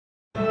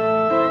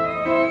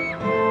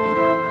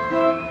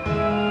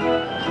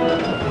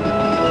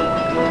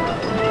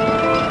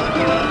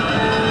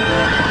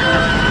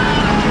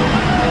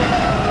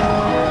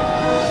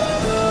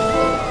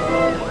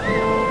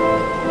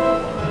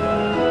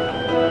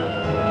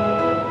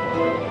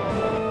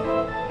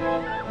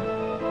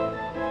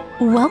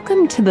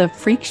Welcome to the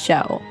Freak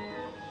Show,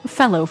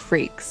 fellow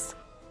freaks.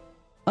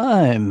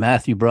 I'm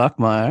Matthew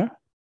Brockmeyer,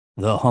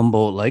 the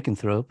Humboldt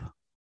lycanthrope,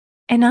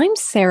 And I'm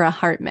Sarah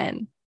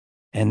Hartman,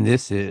 and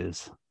this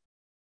is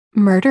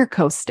Murder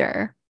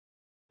Coaster.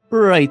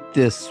 Right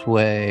This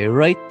Way,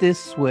 Right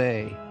This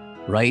Way,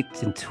 right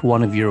into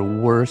one of your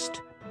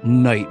worst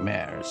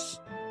nightmares.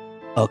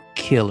 A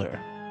killer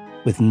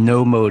with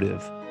no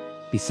motive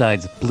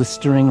besides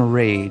blistering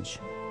rage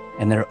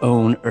and their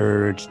own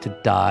urge to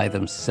die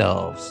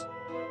themselves.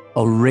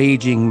 A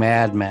raging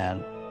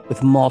madman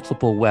with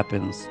multiple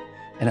weapons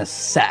and a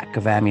sack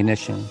of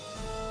ammunition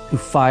who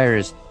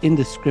fires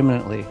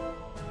indiscriminately,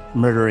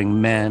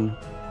 murdering men,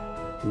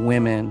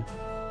 women,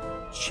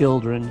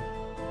 children,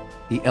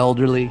 the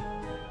elderly,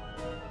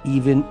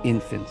 even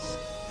infants.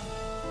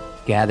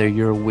 Gather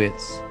your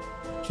wits,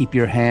 keep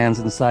your hands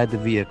inside the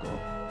vehicle.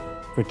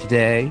 For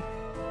today,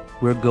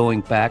 we're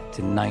going back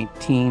to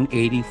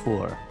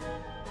 1984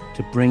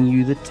 to bring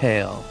you the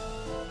tale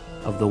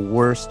of the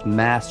worst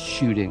mass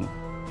shooting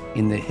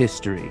in the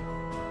history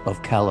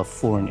of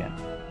California.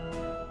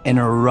 An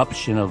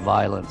eruption of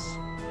violence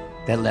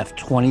that left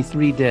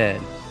 23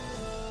 dead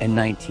and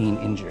 19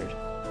 injured.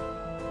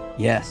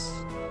 Yes,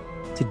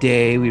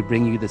 today we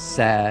bring you the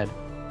sad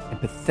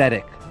and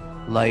pathetic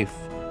life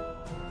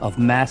of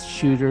mass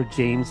shooter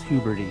James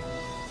Huberty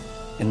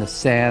in the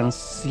San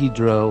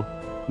Ysidro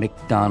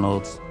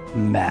McDonald's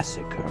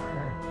Massacre.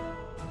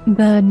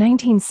 The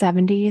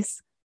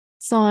 1970s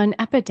saw an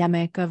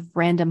epidemic of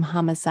random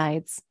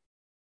homicides,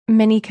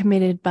 many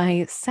committed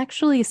by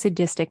sexually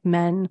sadistic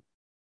men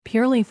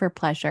purely for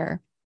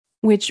pleasure,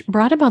 which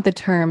brought about the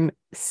term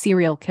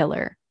serial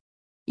killer,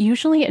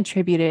 usually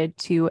attributed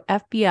to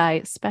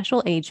FBI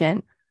Special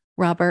Agent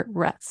Robert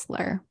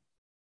Retzler.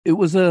 It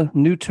was a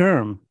new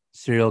term,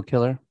 serial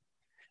killer,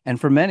 and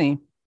for many,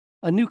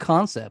 a new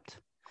concept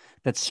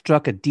that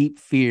struck a deep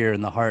fear in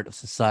the heart of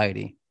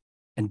society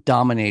and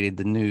dominated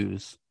the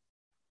news.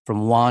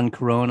 From Juan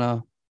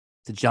Corona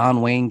to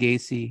John Wayne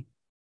Gacy,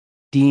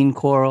 Dean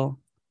Corll,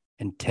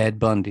 and Ted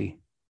Bundy.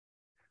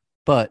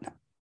 But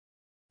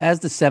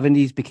as the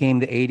 70s became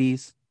the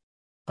 80s,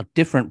 a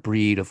different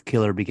breed of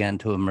killer began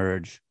to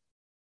emerge,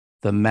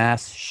 the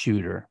mass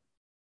shooter.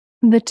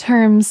 The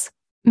terms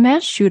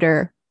mass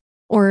shooter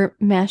or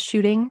mass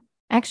shooting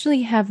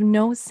actually have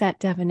no set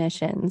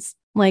definitions,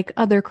 like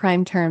other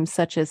crime terms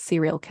such as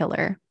serial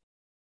killer.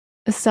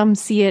 Some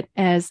see it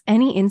as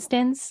any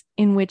instance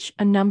in which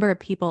a number of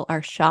people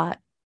are shot,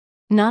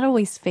 not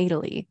always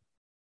fatally,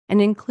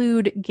 and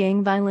include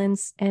gang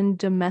violence and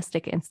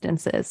domestic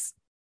instances.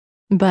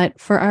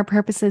 But for our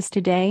purposes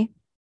today,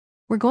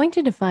 we're going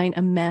to define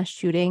a mass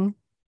shooting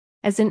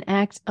as an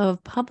act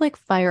of public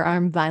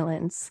firearm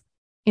violence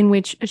in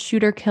which a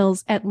shooter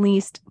kills at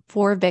least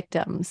 4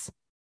 victims.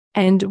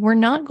 And we're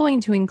not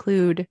going to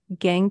include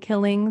gang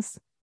killings,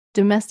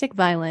 domestic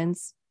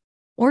violence,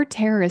 or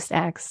terrorist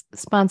acts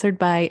sponsored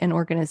by an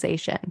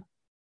organization.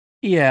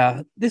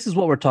 Yeah, this is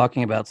what we're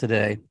talking about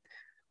today.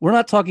 We're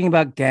not talking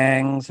about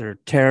gangs or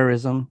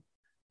terrorism.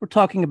 We're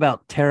talking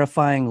about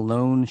terrifying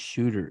lone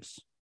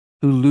shooters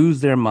who lose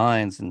their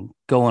minds and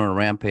go on a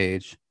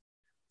rampage.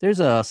 There's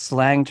a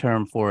slang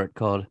term for it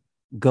called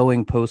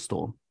going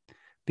postal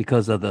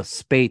because of the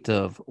spate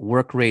of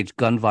work rage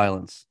gun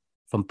violence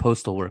from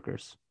postal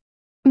workers.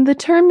 The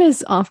term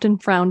is often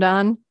frowned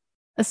on,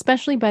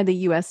 especially by the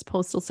U.S.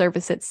 Postal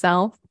Service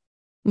itself,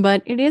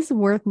 but it is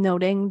worth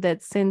noting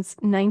that since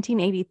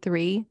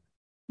 1983,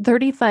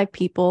 35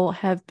 people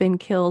have been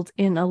killed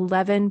in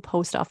 11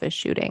 post office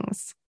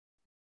shootings.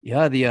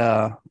 Yeah,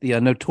 the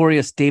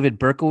notorious David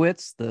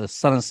Berkowitz, the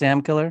Son of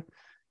Sam killer,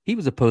 he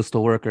was a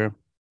postal worker,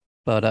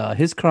 but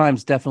his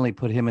crimes definitely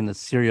put him in the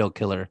serial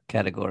killer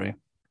category.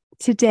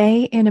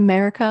 Today in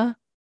America,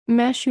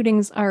 mass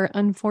shootings are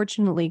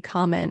unfortunately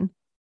common,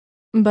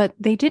 but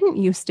they didn't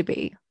used to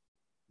be.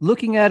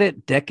 Looking at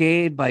it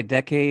decade by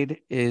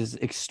decade is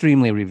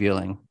extremely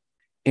revealing.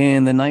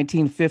 In the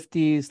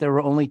 1950s, there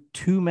were only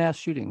 2 mass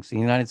shootings in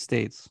the United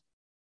States.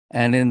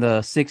 And in the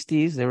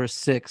 60s, there were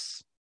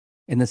 6.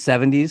 In the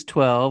 70s,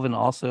 12, and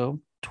also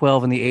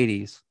 12 in the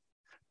 80s.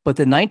 But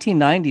the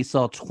 1990s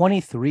saw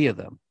 23 of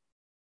them.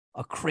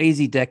 A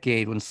crazy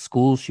decade when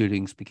school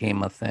shootings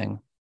became a thing.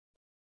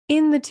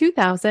 In the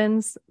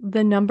 2000s,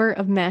 the number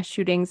of mass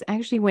shootings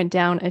actually went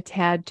down a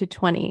tad to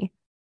 20.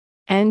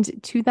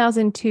 And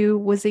 2002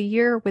 was a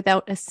year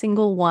without a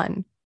single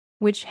one,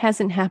 which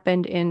hasn't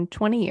happened in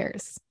 20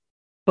 years.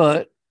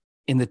 But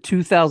in the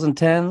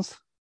 2010s,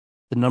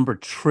 the number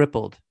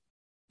tripled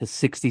to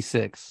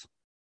 66.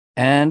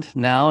 And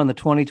now in the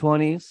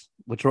 2020s,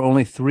 which are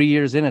only 3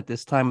 years in at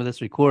this time of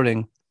this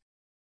recording,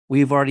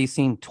 we've already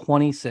seen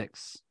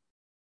 26.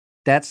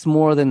 That's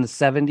more than the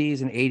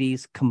 70s and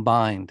 80s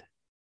combined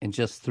in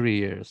just 3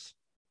 years.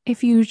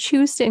 If you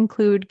choose to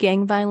include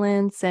gang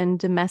violence and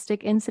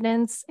domestic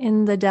incidents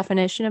in the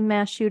definition of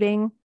mass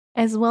shooting,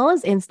 as well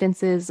as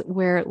instances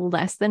where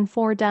less than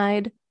 4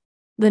 died,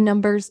 the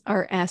numbers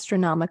are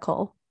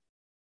astronomical.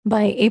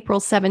 By April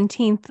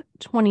 17th,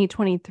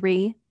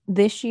 2023,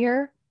 this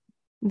year,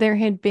 There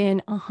had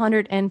been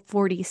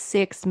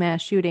 146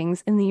 mass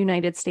shootings in the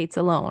United States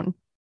alone.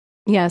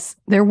 Yes,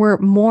 there were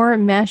more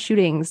mass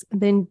shootings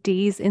than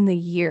days in the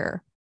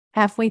year,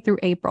 halfway through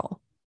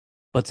April.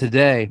 But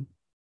today,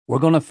 we're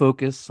going to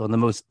focus on the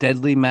most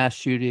deadly mass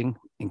shooting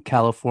in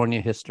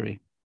California history,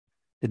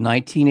 the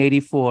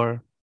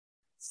 1984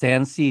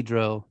 San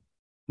Ysidro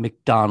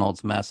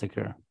McDonald's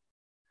Massacre,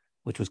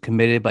 which was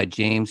committed by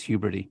James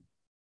Huberty.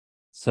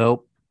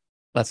 So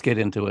let's get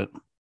into it.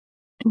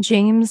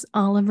 James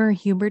Oliver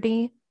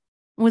Huberty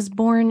was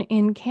born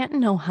in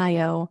Canton,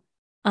 Ohio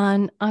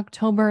on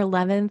October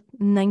 11th,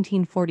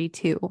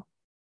 1942.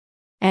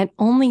 At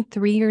only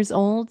 3 years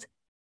old,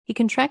 he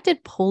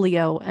contracted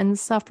polio and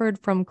suffered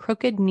from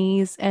crooked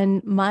knees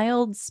and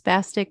mild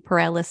spastic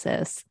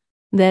paralysis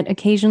that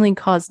occasionally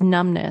caused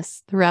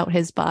numbness throughout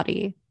his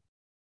body.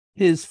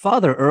 His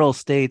father, Earl,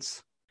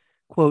 states,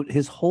 quote,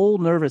 his whole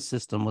nervous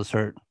system was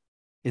hurt.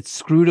 It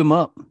screwed him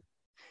up.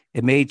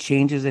 It made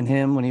changes in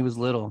him when he was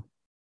little.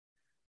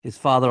 His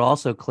father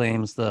also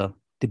claims the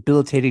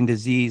debilitating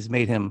disease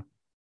made him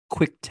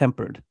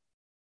quick-tempered.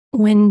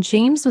 When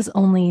James was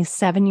only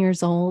 7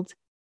 years old,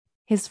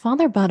 his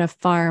father bought a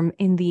farm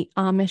in the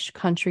Amish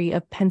country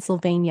of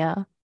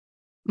Pennsylvania,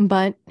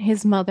 but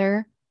his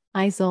mother,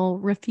 Isel,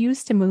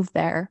 refused to move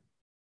there.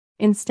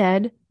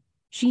 Instead,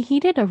 she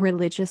heeded a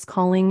religious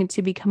calling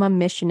to become a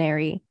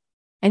missionary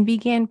and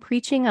began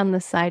preaching on the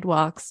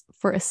sidewalks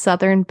for a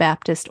Southern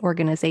Baptist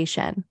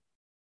organization.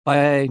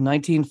 By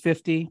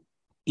 1950,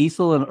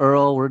 Ethel and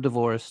Earl were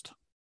divorced.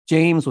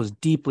 James was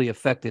deeply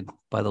affected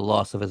by the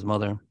loss of his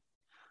mother.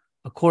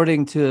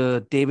 According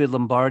to David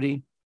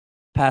Lombardi,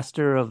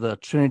 pastor of the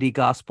Trinity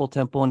Gospel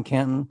Temple in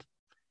Canton,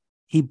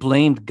 he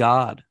blamed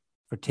God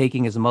for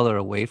taking his mother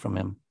away from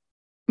him.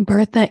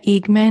 Bertha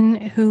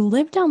Eagman, who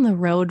lived down the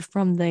road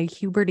from the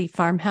Huberty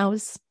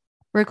farmhouse,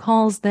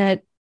 recalls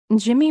that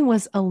Jimmy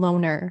was a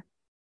loner,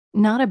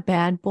 not a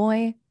bad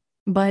boy,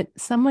 but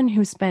someone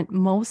who spent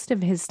most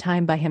of his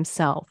time by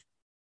himself.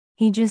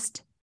 He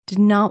just did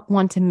not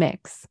want to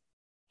mix.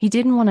 He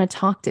didn't want to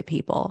talk to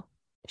people,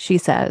 she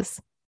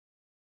says.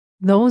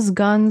 Those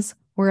guns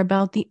were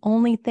about the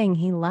only thing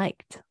he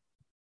liked.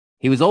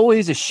 He was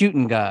always a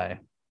shooting guy,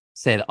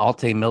 said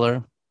Alte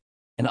Miller,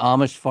 an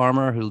Amish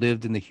farmer who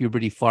lived in the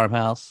Huberty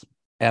farmhouse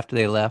after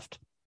they left.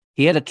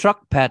 He had a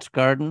truck patch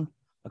garden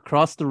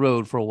across the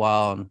road for a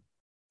while, and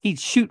he'd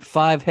shoot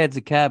 5 heads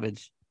of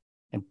cabbage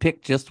and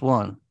pick just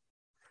one.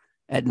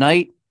 At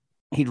night,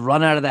 he'd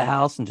run out of the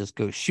house and just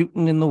go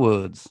shooting in the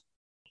woods.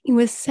 He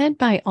was said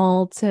by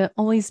all to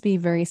always be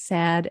very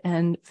sad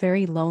and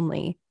very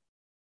lonely.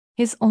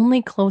 His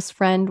only close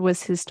friend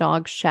was his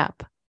dog,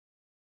 Shep.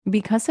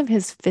 Because of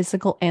his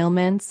physical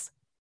ailments,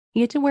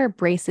 he had to wear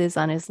braces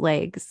on his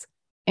legs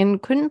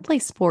and couldn't play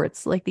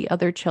sports like the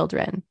other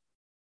children.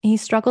 He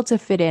struggled to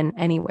fit in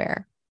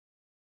anywhere.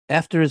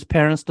 After his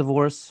parents'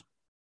 divorce,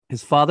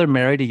 his father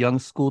married a young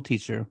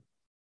schoolteacher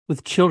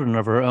with children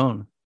of her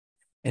own,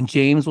 and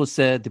James was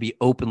said to be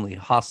openly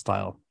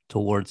hostile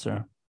towards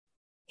her.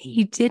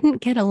 He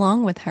didn't get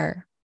along with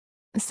her,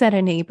 said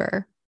a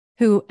neighbor,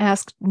 who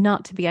asked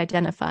not to be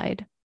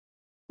identified.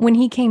 When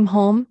he came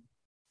home,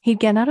 he'd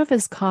get out of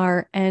his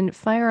car and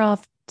fire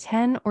off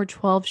 10 or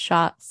 12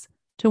 shots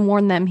to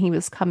warn them he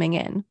was coming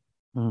in.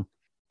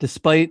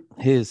 Despite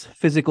his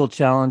physical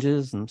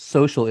challenges and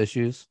social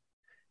issues,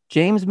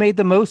 James made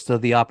the most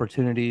of the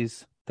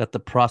opportunities that the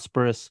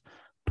prosperous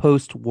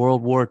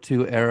post-World War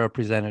II era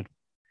presented.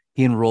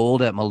 He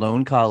enrolled at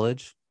Malone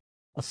College,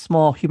 a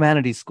small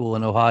humanities school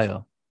in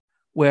Ohio,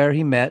 where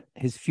he met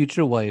his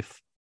future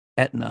wife,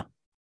 Etna.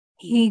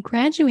 He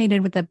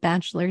graduated with a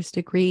bachelor's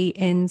degree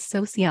in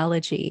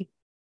sociology,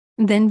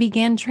 then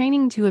began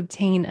training to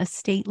obtain a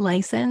state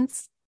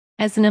license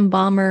as an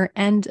embalmer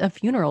and a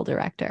funeral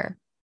director.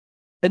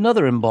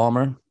 Another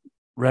embalmer,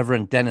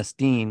 Reverend Dennis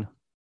Dean,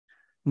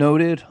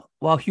 noted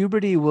while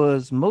Huberty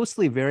was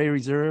mostly very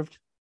reserved,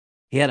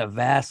 he had a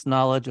vast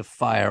knowledge of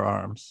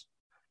firearms,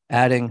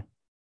 adding,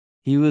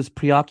 he was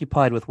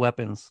preoccupied with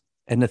weapons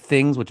and the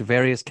things which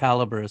various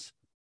calibers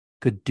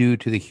could do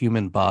to the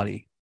human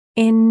body.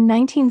 In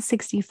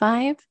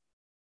 1965,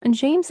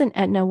 James and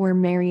Etna were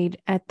married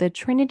at the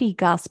Trinity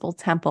Gospel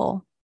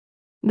Temple.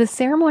 The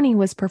ceremony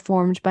was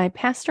performed by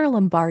Pastor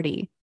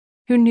Lombardi,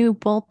 who knew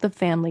both the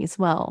families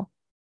well.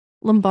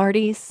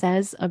 Lombardi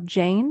says of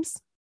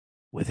James,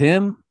 with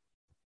him,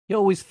 he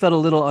always felt a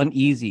little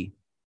uneasy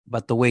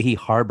about the way he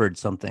harbored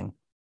something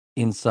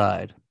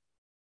inside.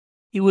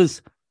 He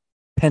was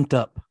pent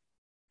up.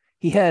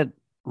 He had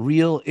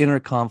real inner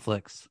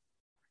conflicts,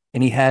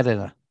 and he had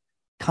a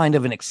kind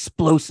of an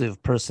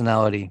explosive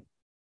personality.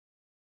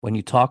 When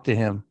you talked to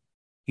him,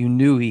 you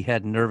knew he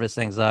had nervous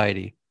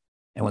anxiety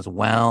and was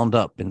wound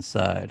up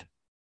inside.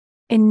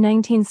 In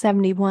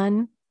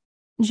 1971,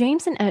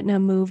 James and Etna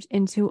moved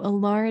into a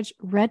large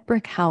red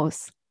brick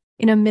house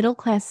in a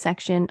middle-class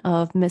section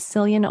of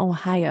Massillon,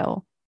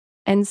 Ohio,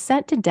 and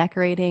set to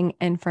decorating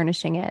and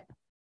furnishing it.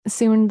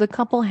 Soon, the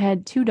couple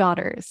had 2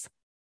 daughters,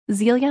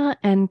 Zelia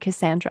and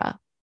Cassandra.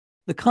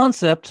 The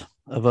concept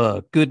of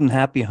a good and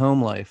happy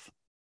home life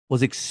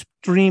was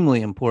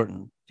extremely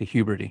important to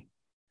Huberty.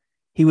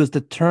 He was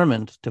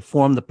determined to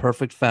form the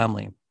perfect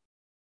family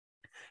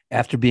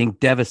after being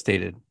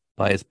devastated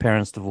by his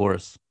parents'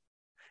 divorce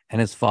and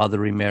his father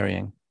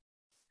remarrying,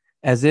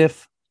 as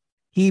if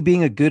he,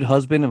 being a good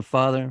husband and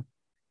father,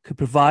 could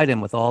provide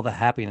him with all the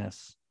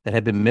happiness that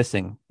had been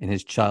missing in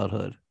his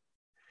childhood.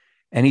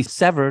 And he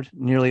severed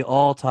nearly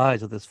all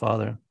ties with his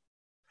father.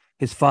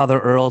 His father,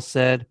 Earl,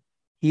 said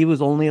he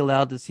was only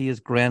allowed to see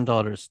his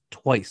granddaughters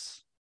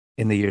twice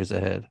in the years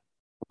ahead.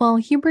 While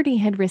Huberty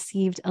had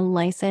received a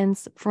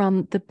license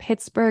from the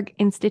Pittsburgh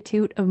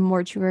Institute of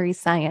Mortuary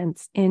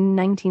Science in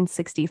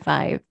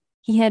 1965,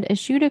 he had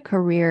eschewed a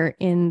career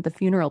in the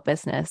funeral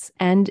business,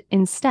 and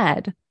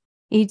instead,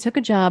 he took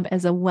a job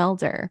as a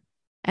welder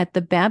at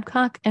the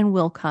Babcock and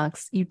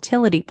Wilcox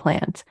utility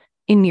plant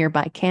in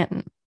nearby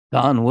Canton.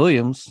 Don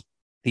Williams,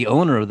 the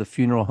owner of the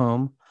funeral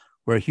home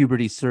where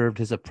Huberty served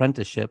his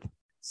apprenticeship,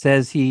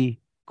 says he,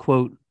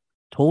 quote,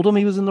 told him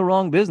he was in the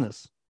wrong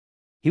business.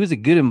 He was a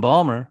good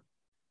embalmer,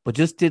 but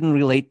just didn't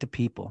relate to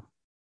people.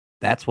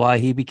 That's why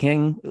he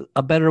became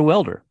a better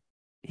welder.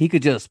 He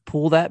could just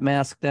pull that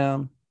mask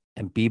down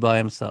and be by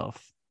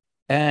himself.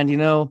 And,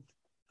 who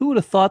would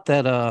have thought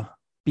that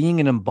being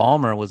an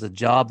embalmer was a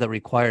job that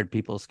required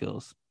people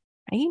skills?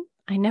 Right?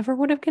 I never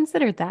would have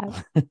considered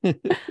that.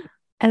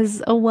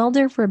 As a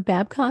welder for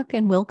Babcock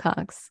and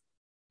Wilcox,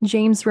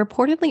 James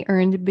reportedly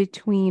earned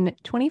between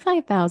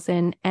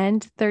 $25,000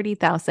 and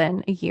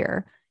 $30,000 a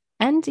year,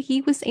 and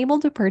he was able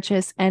to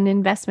purchase an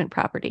investment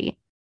property,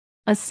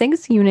 a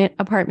 6-unit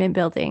apartment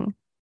building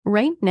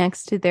right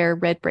next to their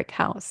red brick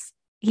house.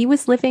 He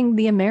was living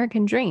the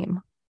American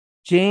dream.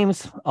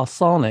 James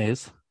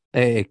Alsanes,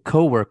 a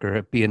co-worker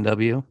at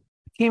B&W,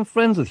 became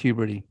friends with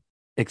Huberty,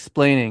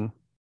 explaining,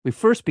 "We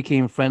first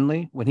became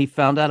friendly when he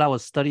found out I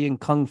was studying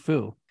Kung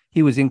Fu.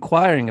 He was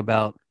inquiring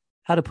about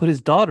how to put his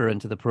daughter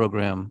into the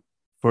program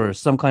for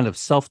some kind of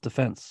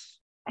self-defense."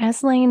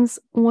 Aslanes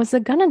was a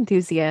gun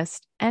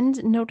enthusiast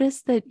and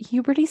noticed that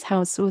Huberty's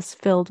house was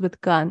filled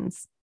with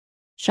guns,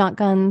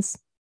 shotguns,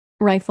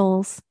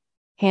 rifles,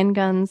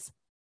 handguns,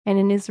 and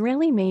an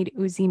Israeli-made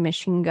Uzi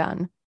machine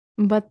gun.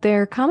 But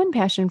their common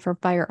passion for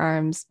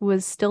firearms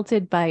was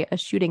stilted by a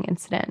shooting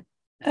incident.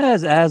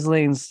 As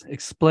Aslanes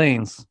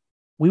explains,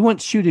 "We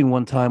went shooting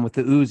one time with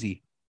the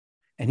Uzi,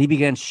 and he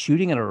began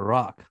shooting at a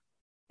rock.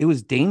 It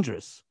was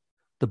dangerous.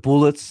 The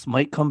bullets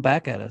might come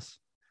back at us.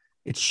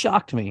 It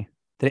shocked me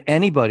that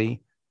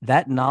anybody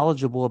that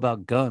knowledgeable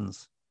about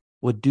guns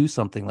would do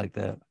something like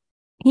that."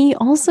 He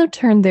also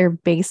turned their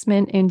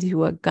basement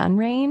into a gun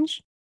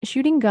range,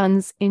 shooting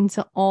guns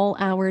into all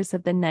hours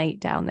of the night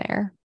down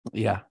there.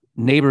 Yeah,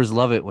 neighbors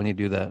love it when you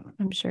do that.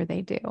 I'm sure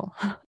they do.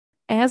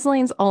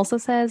 Aslanes also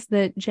says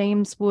that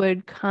James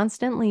would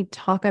constantly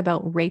talk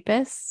about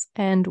rapists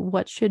and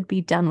what should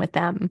be done with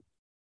them,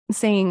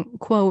 saying,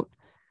 quote,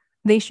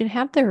 "They should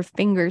have their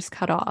fingers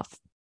cut off.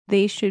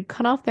 They should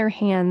cut off their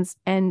hands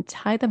and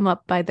tie them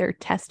up by their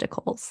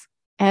testicles."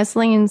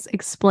 Aslanes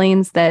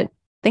explains that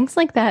things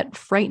like that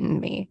frightened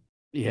me.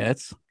 Yeah,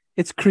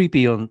 it's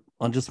creepy on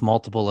just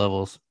multiple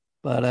levels.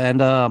 But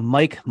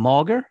Mike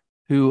Mauger,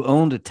 who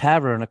owned a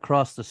tavern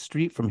across the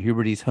street from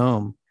Huberty's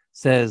home,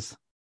 says,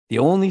 "The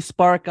only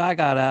spark I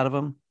got out of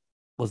him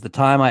was the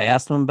time I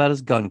asked him about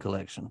his gun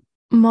collection."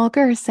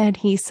 Mauger said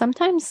he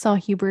sometimes saw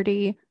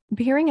Huberty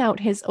peering out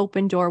his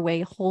open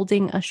doorway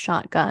holding a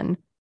shotgun,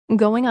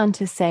 going on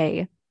to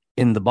say,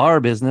 "In the bar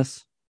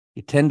business,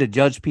 you tend to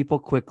judge people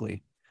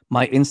quickly.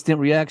 My instant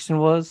reaction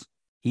was,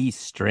 he's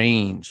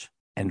strange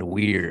and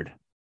weird."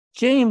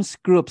 James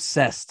grew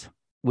obsessed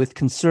with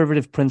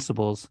conservative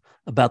principles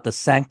about the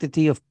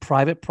sanctity of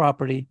private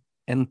property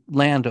and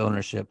land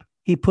ownership.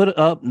 He put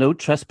up no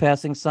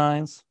trespassing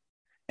signs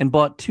and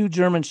bought 2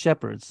 German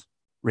shepherds,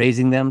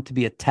 raising them to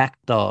be attack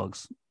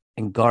dogs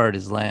and guard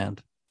his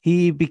land.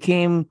 He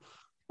became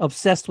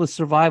obsessed with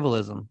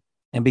survivalism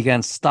and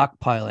began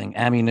stockpiling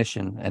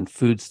ammunition and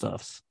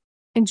foodstuffs.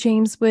 And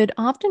James would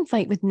often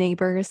fight with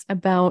neighbors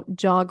about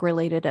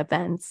dog-related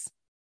events.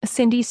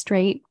 Cindy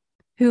Strait,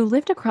 who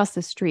lived across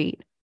the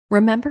street,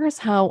 remembers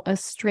how a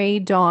stray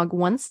dog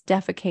once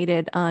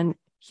defecated on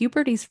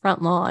Huberty's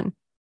front lawn,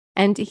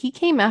 and he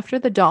came after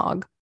the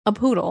dog, a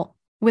poodle,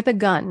 with a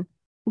gun,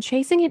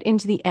 chasing it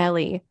into the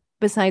alley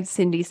beside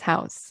Cindy's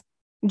house.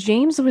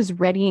 James was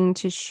readying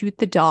to shoot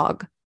the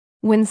dog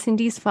when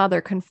Cindy's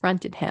father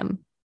confronted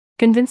him,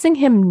 convincing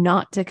him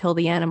not to kill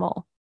the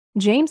animal.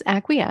 James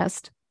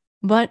acquiesced,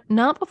 but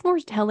not before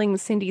telling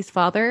Cindy's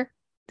father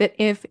that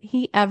if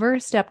he ever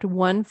stepped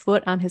 1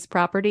 foot on his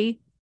property,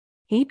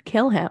 he'd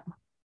kill him.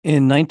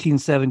 In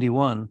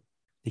 1971,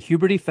 the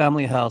Huberty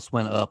family house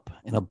went up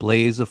in a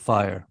blaze of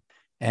fire,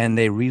 and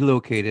they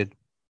relocated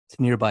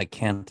to nearby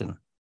Canton.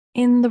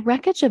 In the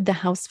wreckage of the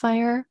house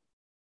fire,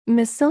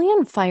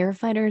 Massilian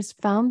firefighters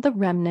found the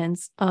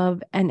remnants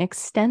of an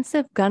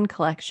extensive gun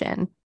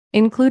collection,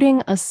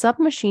 including a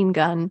submachine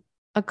gun,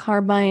 a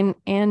carbine,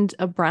 and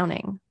a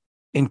Browning.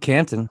 In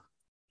Canton,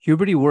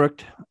 Huberty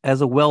worked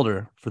as a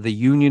welder for the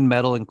Union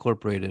Metal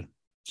Incorporated.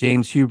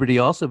 James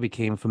Huberty also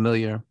became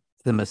familiar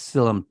the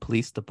Massillum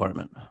Police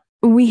Department.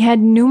 We had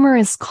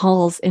numerous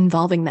calls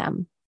involving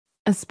them,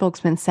 a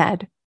spokesman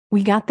said.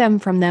 We got them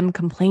from them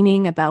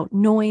complaining about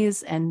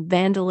noise and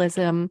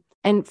vandalism,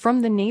 and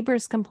from the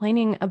neighbors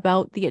complaining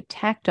about the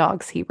attack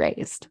dogs he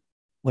raised.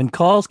 When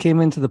calls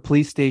came into the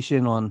police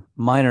station on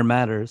minor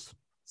matters,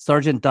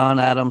 Sergeant Don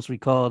Adams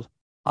recalled,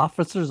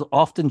 officers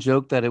often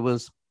joked that it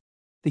was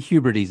the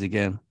Hubertys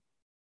again.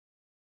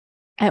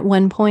 At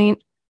one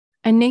point,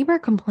 a neighbor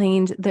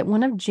complained that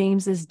one of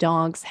James's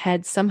dogs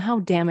had somehow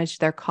damaged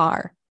their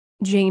car.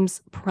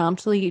 James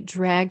promptly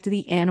dragged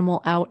the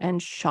animal out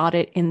and shot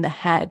it in the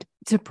head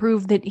to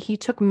prove that he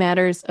took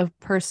matters of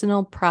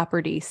personal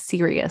property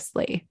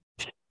seriously.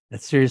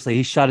 That seriously,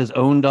 he shot his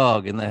own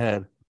dog in the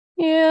head.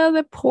 Yeah,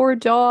 the poor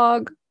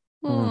dog.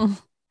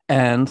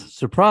 And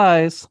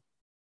surprise,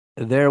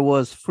 there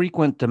was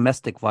frequent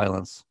domestic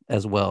violence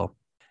as well.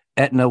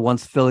 Etna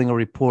once filling a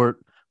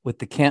report with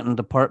the Canton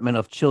Department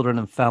of Children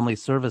and Family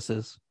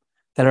Services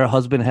that her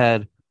husband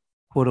had,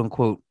 quote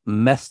unquote,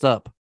 messed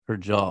up her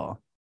jaw.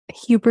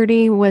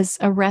 Huberty was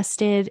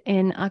arrested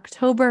in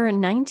October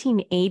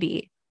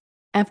 1980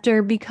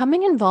 after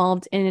becoming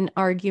involved in an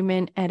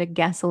argument at a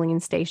gasoline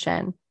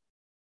station.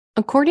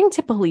 According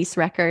to police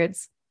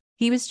records,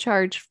 he was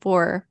charged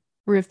for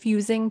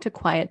refusing to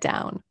quiet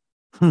down.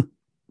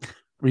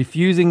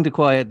 Refusing to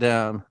quiet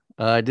down.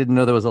 I didn't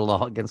know there was a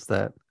law against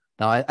that.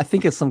 Now, I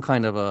think it's some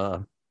kind of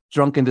a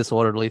drunken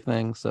disorderly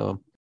thing,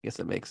 so I guess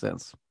it makes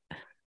sense.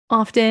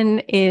 Often,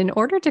 in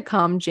order to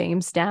calm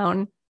James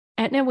down,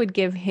 Etna would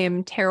give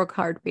him tarot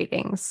card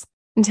readings,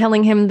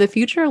 telling him the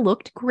future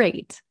looked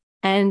great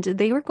and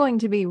they were going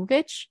to be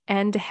rich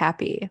and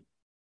happy.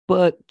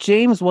 But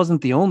James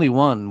wasn't the only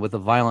one with a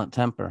violent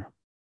temper.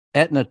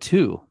 Etna,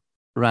 too,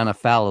 ran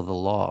afoul of the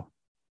law.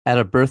 At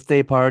a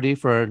birthday party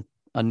for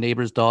a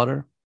neighbor's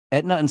daughter,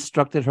 Etna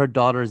instructed her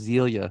daughter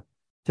Zelia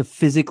to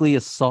physically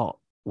assault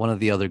one of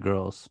the other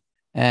girls.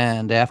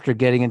 And after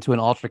getting into an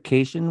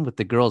altercation with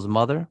the girl's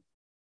mother,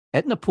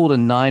 Etna pulled a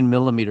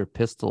 9mm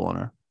pistol on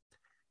her.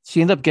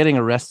 She ended up getting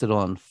arrested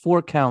on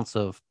 4 counts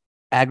of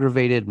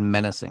aggravated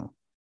menacing.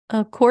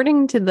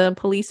 According to the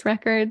police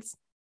records,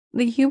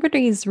 the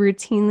Hubertys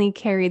routinely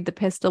carried the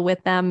pistol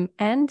with them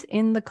and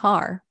in the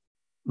car.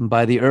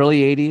 By the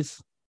early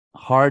 80s,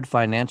 hard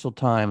financial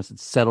times had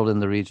settled in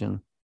the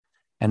region,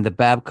 and the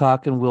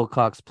Babcock and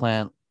Wilcox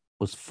plant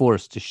was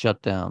forced to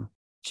shut down.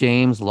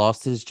 James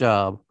lost his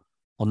job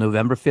on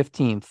November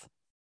 15th,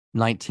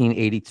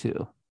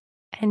 1982.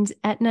 And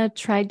Etna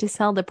tried to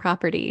sell the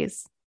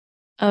properties.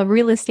 A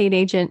real estate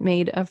agent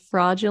made a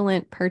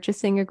fraudulent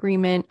purchasing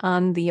agreement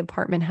on the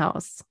apartment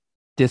house.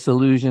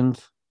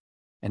 Disillusioned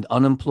and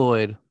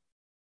unemployed,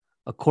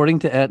 according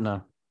to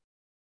Etna,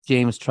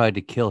 James tried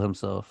to kill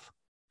himself.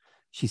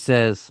 She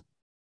says,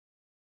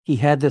 he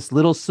had this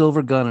little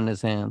silver gun in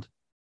his hand.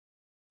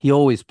 He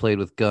always played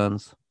with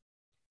guns.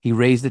 He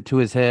raised it to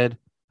his head.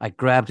 I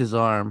grabbed his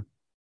arm.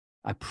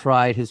 I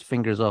pried his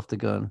fingers off the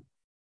gun,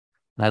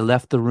 and I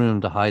left the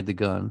room to hide the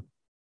gun.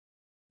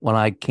 When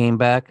I came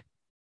back,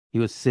 he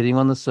was sitting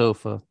on the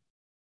sofa,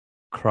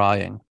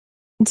 crying.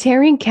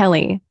 Terry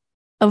Kelly,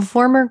 a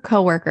former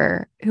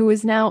coworker who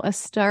is now a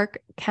Stark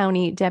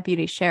County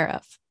deputy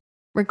sheriff,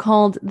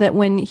 recalled that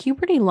when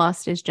Huberty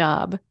lost his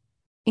job,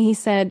 he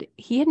said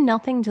he had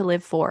nothing to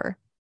live for.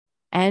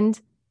 And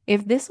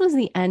if this was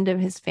the end of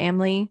his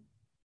family,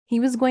 he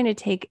was going to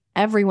take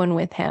everyone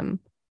with him,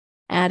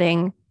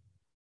 adding,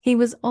 he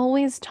was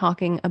always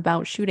talking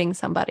about shooting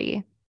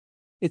somebody.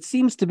 It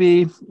seems to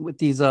be with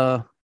these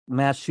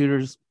mass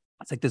shooters,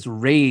 it's like this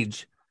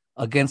rage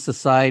against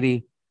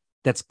society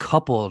that's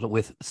coupled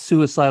with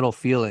suicidal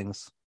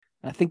feelings.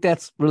 I think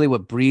that's really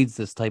what breeds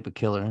this type of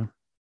killer.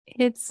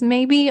 It's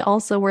maybe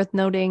also worth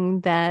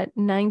noting that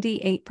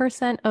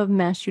 98% of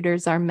mass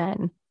shooters are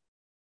men.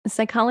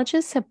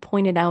 Psychologists have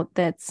pointed out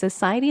that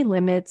society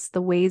limits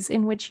the ways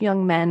in which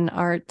young men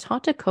are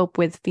taught to cope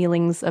with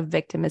feelings of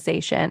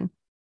victimization.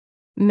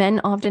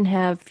 Men often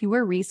have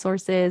fewer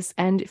resources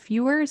and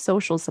fewer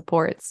social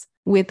supports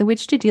with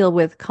which to deal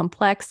with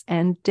complex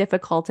and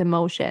difficult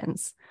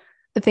emotions.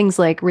 Things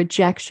like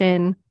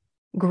rejection,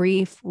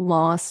 grief,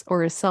 loss,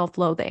 or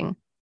self-loathing.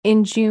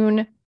 In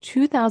June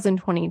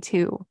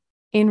 2022,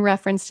 in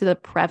reference to the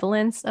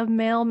prevalence of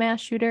male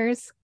mass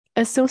shooters,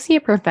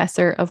 Associate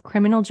Professor of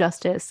Criminal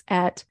Justice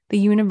at the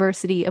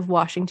University of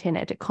Washington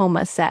at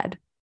Tacoma said,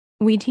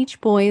 "We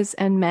teach boys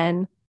and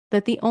men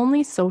that the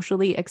only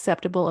socially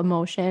acceptable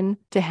emotion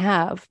to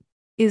have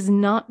is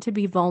not to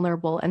be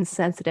vulnerable and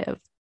sensitive,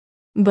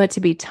 but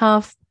to be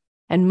tough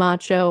and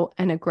macho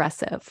and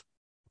aggressive.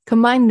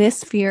 Combine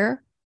this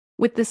fear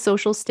with the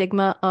social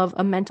stigma of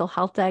a mental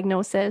health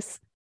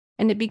diagnosis,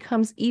 and it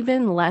becomes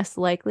even less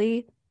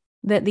likely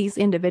that these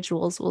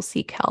individuals will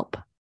seek help."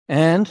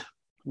 And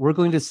we're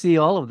going to see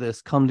all of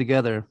this come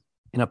together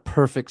in a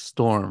perfect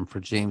storm for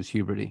James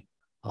Huberty.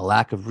 A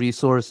lack of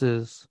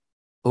resources,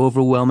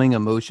 overwhelming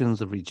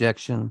emotions of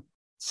rejection,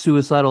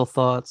 suicidal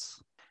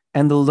thoughts,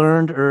 and the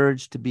learned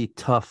urge to be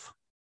tough,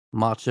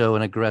 macho,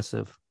 and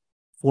aggressive,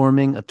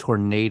 forming a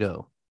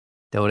tornado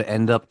that would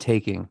end up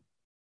taking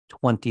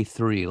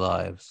 23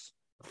 lives.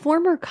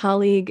 Former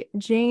colleague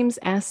James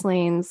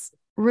Aslanes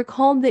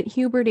recalled that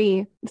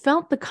Huberty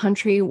felt the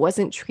country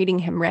wasn't treating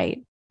him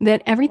right,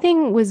 that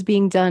everything was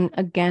being done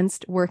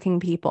against working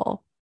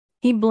people.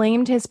 He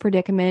blamed his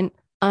predicament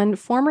on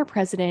former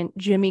President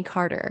Jimmy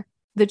Carter,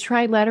 the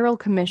Trilateral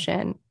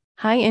Commission,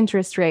 high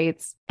interest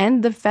rates,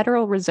 and the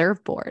Federal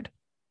Reserve Board.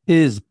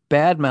 His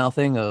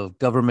bad-mouthing of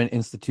government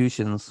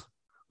institutions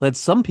led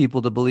some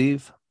people to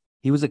believe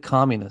he was a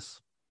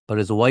communist, but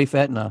his wife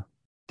Etna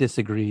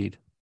disagreed,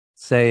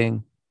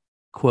 saying,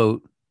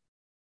 quote,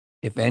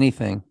 "If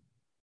anything,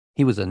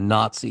 he was a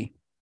Nazi."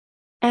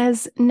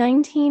 As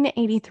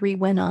 1983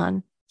 went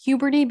on,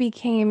 Huberty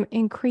became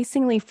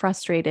increasingly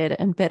frustrated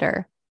and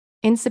bitter.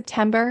 In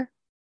September,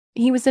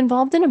 he was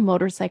involved in a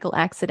motorcycle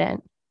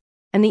accident,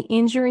 and the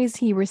injuries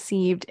he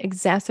received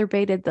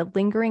exacerbated the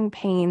lingering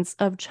pains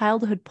of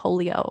childhood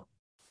polio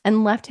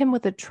and left him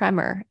with a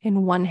tremor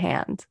in one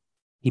hand.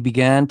 He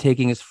began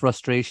taking his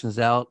frustrations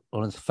out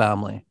on his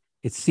family.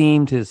 It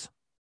seemed his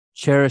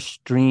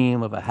cherished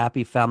dream of a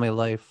happy family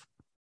life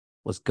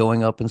was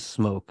going up in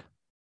smoke.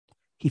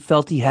 He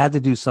felt he had to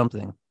do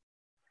something,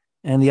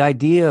 and the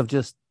idea of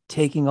just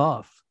taking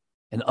off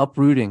and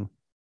uprooting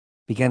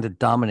began to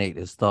dominate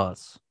his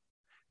thoughts.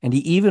 And he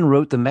even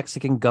wrote the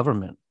Mexican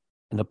government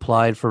and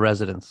applied for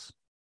residence.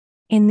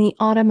 In the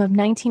autumn of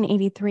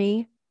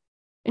 1983,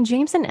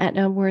 James and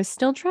Etna were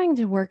still trying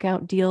to work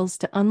out deals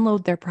to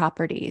unload their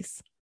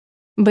properties.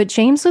 But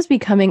James was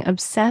becoming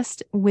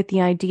obsessed with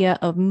the idea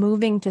of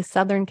moving to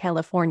Southern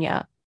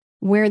California,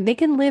 where they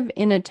can live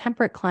in a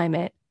temperate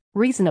climate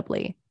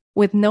reasonably,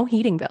 with no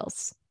heating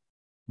bills.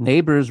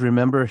 Neighbors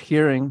remember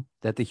hearing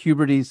that the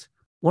Hubertys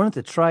wanted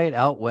to try it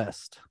out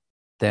west.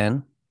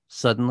 Then,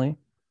 suddenly,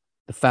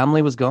 the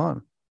family was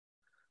gone,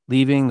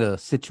 leaving the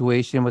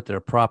situation with their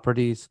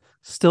properties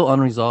still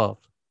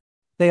unresolved.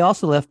 They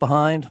also left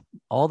behind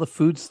all the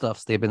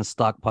foodstuffs they've been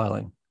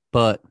stockpiling,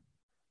 but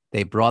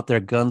they brought their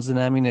guns and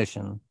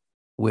ammunition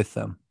with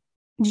them.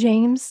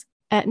 James,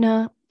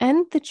 Etna,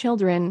 and the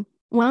children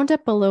wound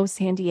up below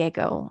San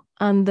Diego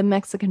on the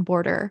Mexican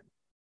border,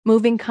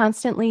 moving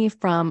constantly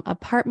from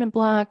apartment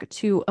block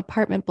to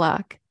apartment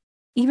block,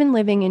 even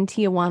living in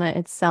Tijuana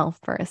itself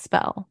for a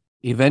spell.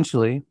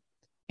 Eventually,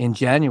 in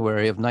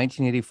January of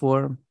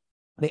 1984,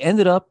 they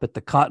ended up at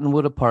the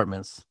Cottonwood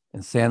Apartments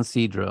in San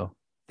Ysidro.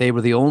 They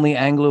were the only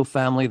Anglo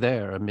family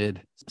there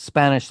amid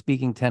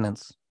Spanish-speaking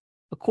tenants.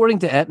 According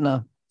to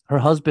Etna, her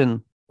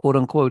husband, quote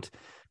unquote,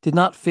 did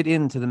not fit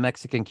into the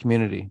Mexican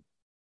community.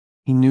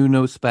 He knew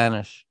no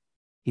Spanish.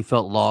 He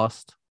felt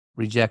lost,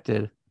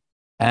 rejected,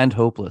 and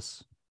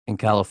hopeless in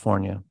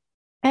California.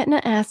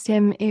 Etna asked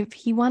him if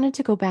he wanted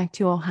to go back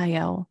to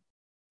Ohio,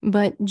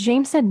 but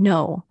James said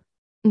no.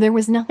 There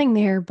was nothing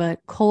there but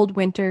cold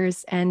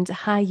winters and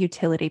high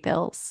utility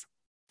bills.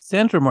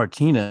 Sandra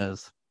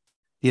Martinez,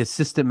 the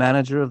assistant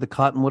manager of the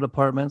Cottonwood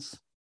Apartments,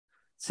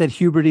 said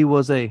Huberty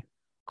was a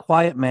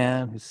quiet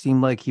man who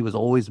seemed like he was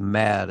always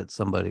mad at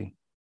somebody.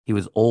 He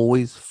was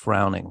always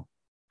frowning.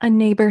 A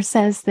neighbor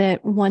says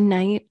that one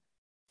night,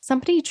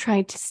 somebody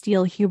tried to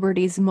steal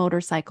Huberty's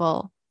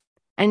motorcycle,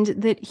 and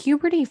that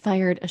Huberty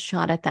fired a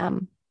shot at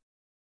them.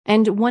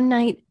 And one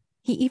night,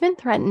 he even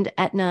threatened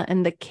Etna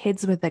and the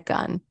kids with a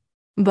gun,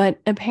 but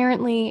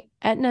apparently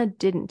Etna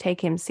didn't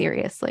take him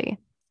seriously.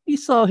 He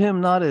saw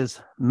him not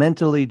as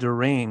mentally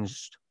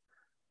deranged,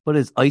 but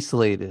as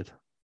isolated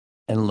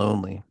and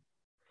lonely.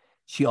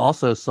 She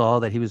also saw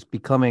that he was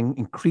becoming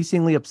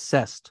increasingly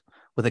obsessed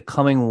with a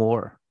coming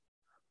war,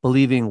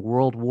 believing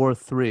World War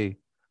III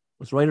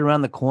was right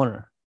around the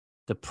corner.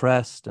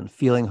 Depressed and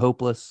feeling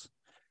hopeless,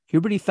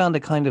 Huberty found a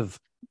kind of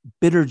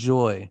bitter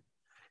joy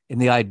in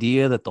the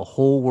idea that the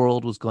whole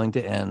world was going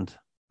to end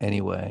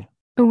anyway.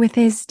 With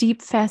his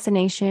deep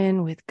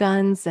fascination with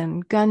guns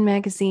and gun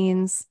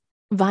magazines,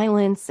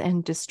 violence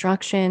and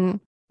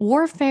destruction,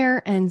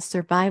 warfare and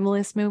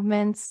survivalist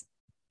movements,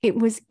 it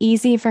was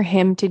easy for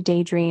him to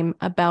daydream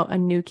about a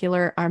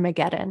nuclear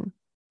Armageddon.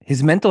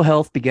 His mental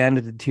health began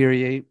to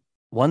deteriorate.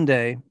 One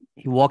day,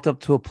 he walked up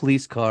to a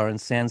police car in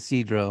San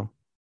Ysidro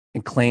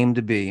and claimed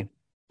to be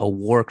a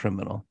war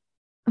criminal.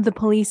 The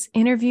police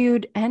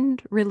interviewed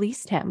and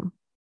released him.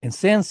 In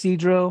San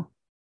Ysidro,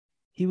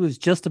 he was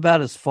just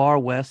about as far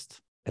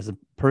west as a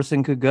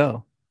person could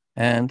go.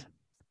 And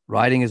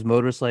riding his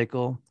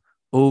motorcycle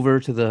over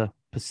to the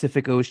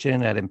Pacific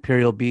Ocean at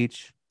Imperial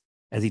Beach,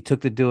 as he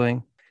took to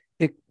doing,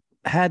 it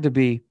had to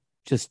be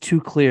just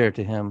too clear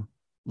to him,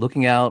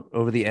 looking out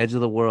over the edge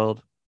of the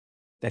world,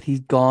 that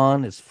he'd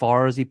gone as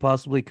far as he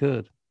possibly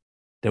could.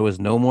 There was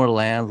no more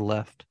land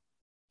left.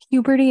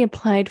 Huberty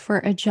applied for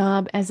a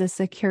job as a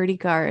security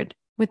guard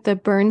with the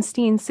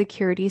Bernstein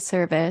Security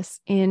Service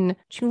in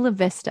Chula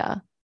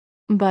Vista,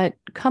 but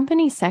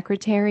company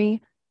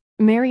secretary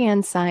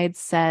Marianne Sides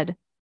said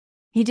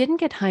he didn't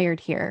get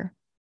hired here.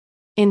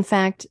 In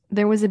fact,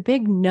 there was a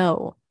big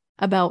no,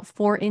 about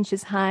 4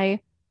 inches high,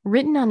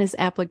 written on his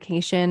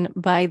application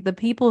by the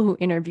people who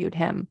interviewed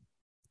him.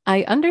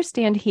 I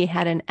understand he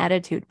had an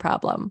attitude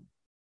problem.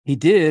 He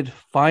did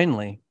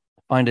finally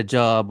find a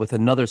job with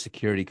another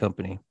security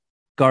company,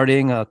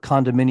 guarding a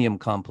condominium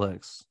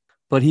complex.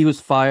 But he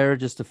was fired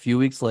just a few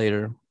weeks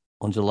later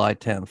on July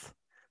 10th.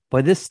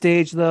 By this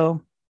stage,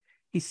 though,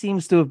 he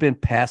seems to have been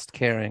past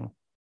caring,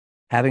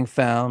 having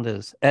found,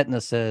 as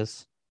Etna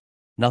says,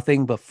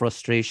 nothing but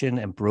frustration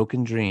and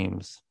broken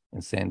dreams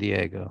in San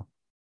Diego.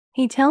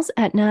 He tells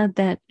Etna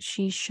that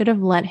she should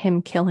have let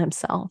him kill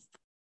himself.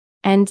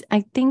 And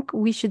I think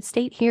we should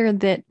state here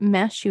that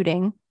mass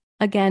shooting,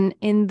 again,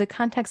 in the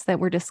context that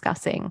we're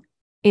discussing,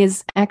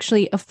 is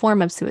actually a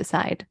form of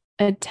suicide,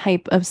 a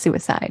type of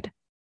suicide.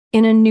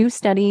 In a new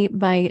study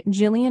by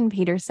Gillian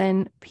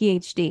Peterson,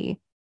 PhD,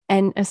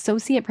 an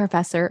associate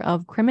professor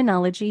of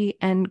criminology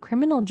and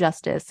criminal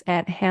justice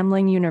at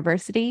Hamline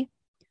University,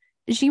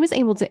 she was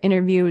able to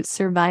interview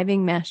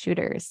surviving mass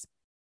shooters.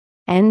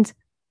 And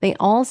they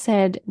all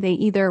said they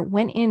either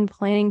went in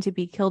planning to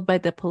be killed by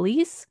the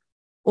police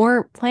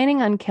or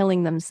planning on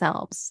killing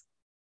themselves.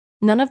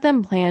 None of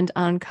them planned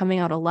on coming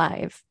out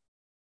alive.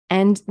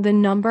 And the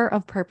number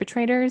of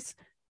perpetrators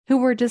who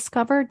were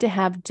discovered to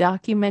have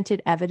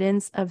documented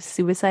evidence of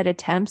suicide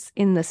attempts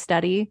in the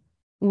study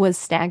was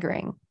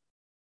staggering.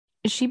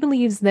 She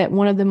believes that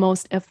one of the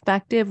most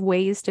effective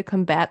ways to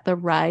combat the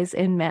rise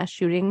in mass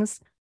shootings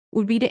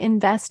would be to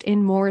invest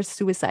in more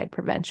suicide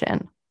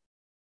prevention.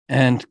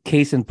 And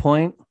case in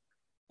point,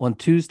 on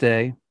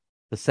Tuesday,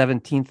 the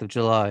 17th of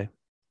July,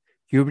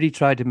 Huberty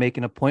tried to make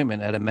an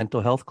appointment at a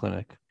mental health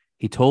clinic.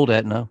 He told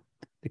Etna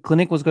the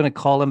clinic was going to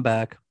call him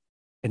back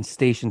and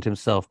stationed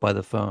himself by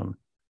the phone.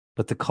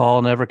 But the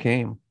call never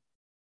came.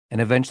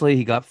 And eventually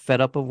he got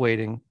fed up of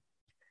waiting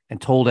and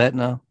told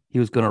Etna he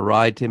was going to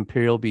ride to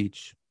Imperial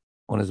Beach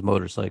on his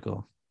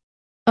motorcycle.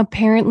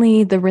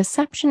 Apparently, the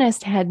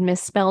receptionist had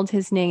misspelled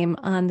his name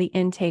on the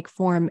intake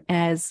form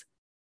as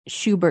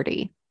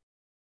Schuberty.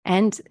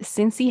 And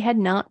since he had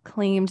not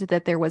claimed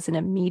that there was an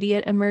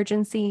immediate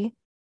emergency,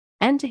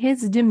 and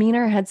his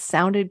demeanor had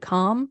sounded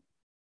calm,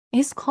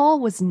 his call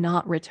was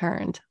not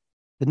returned.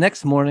 The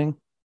next morning,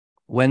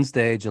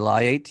 Wednesday,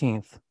 July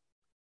 18th,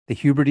 the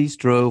Hubertys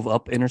drove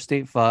up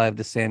Interstate 5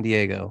 to San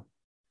Diego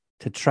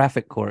to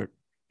traffic court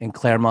in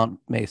Claremont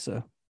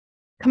Mesa.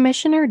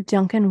 Commissioner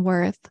Duncan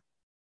Worth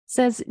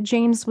says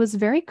James was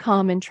very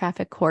calm in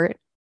traffic court,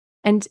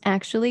 and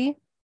actually,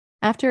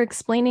 after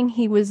explaining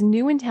he was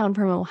new in town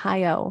from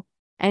Ohio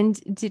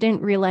and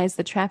didn't realize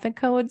the traffic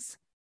codes,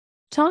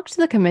 talked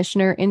the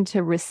commissioner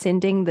into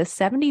rescinding the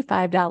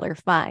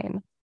 $75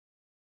 fine.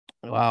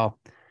 Wow.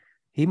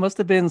 He must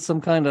have been some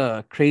kind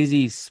of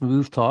crazy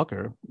smooth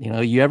talker.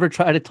 You ever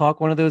try to talk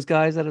one of those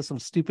guys out of some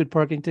stupid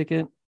parking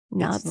ticket?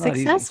 Not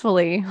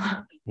successfully.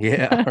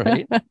 Yeah,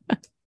 right.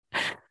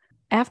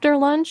 After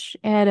lunch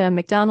at a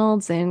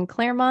McDonald's in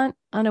Claremont,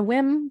 on a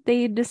whim,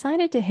 they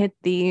decided to hit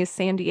the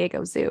San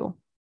Diego Zoo.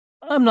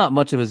 I'm not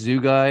much of a zoo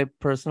guy,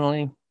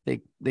 personally.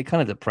 They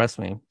kind of depress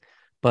me.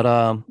 But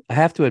I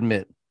have to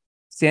admit,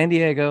 San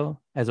Diego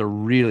has a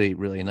really,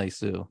 really nice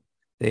zoo.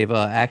 They've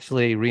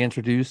actually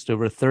reintroduced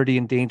over 30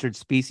 endangered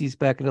species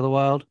back into the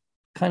wild.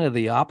 Kind of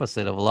the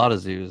opposite of a lot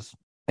of zoos.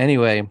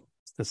 Anyway,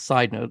 it's a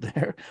side note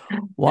there.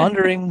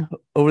 Wandering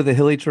over the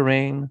hilly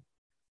terrain,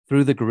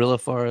 through the gorilla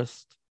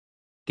forest,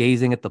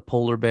 gazing at the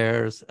polar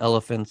bears,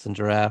 elephants, and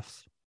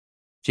giraffes,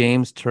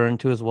 James turned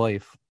to his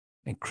wife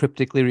and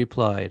cryptically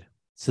replied,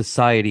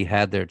 "Society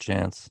had their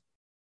chance."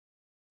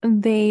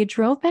 They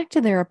drove back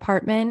to their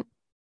apartment,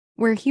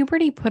 where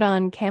Huberty put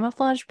on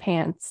camouflage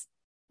pants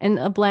and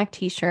a black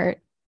t-shirt,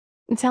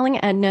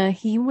 telling Edna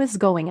he was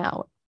going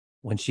out.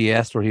 When she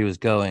asked where he was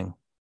going,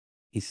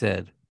 he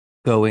said,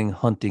 "Going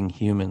hunting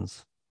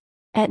humans."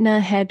 Edna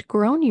had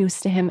grown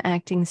used to him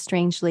acting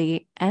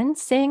strangely and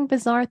saying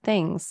bizarre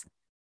things,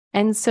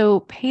 and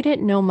so paid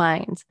it no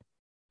mind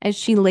as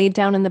she laid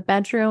down in the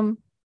bedroom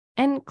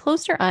and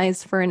closed her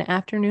eyes for an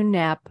afternoon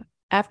nap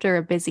after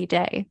a busy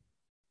day.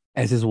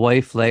 As his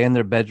wife lay in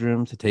their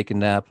bedroom to take a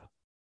nap,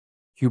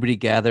 Huberty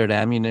gathered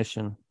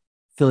ammunition,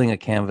 filling a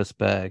canvas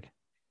bag.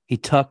 He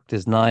tucked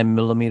his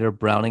 9mm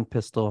Browning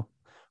pistol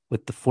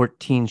with the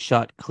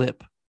 14-shot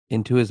clip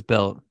into his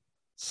belt,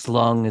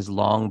 slung his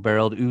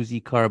long-barreled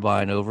Uzi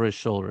carbine over his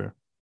shoulder,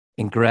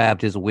 and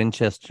grabbed his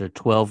Winchester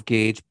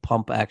 12-gauge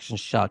pump-action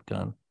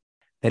shotgun.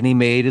 Then he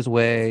made his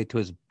way to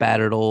his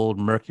battered old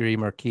Mercury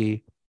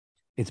Marquis,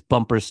 its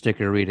bumper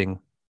sticker reading,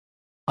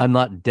 "I'm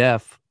not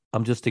deaf,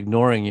 I'm just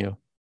ignoring you,"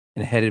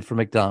 and headed for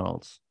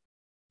McDonald's,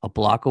 a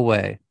block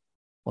away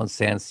on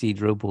San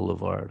Ysidro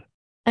Boulevard.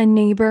 A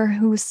neighbor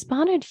who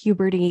spotted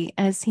Huberty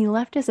as he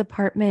left his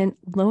apartment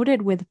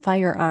loaded with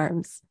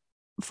firearms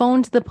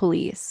phoned the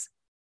police,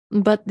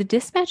 but the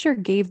dispatcher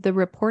gave the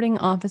reporting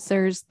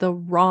officers the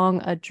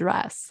wrong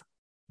address.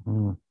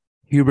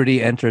 Huberty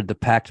entered the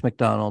packed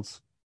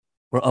McDonald's,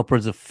 where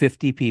upwards of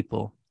 50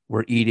 people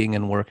were eating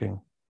and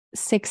working.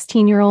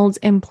 16-year-old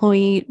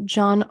employee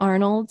John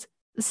Arnold,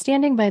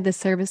 standing by the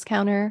service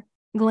counter,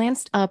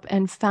 glanced up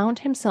and found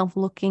himself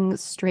looking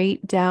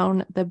straight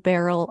down the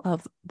barrel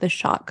of the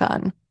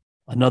shotgun.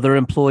 Another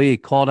employee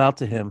called out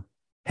to him,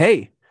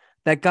 "Hey,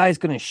 that guy's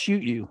going to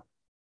shoot you."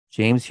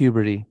 James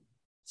Huberty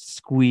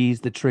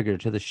squeezed the trigger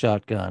to the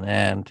shotgun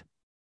and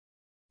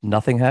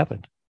nothing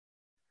happened.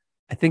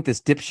 I think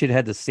this dipshit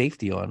had the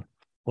safety on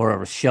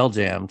or a shell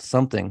jammed,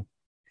 something.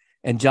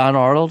 And John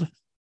Arnold,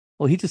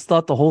 well, he just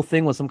thought the whole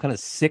thing was some kind of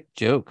sick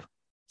joke,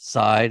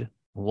 sighed,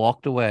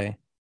 walked away.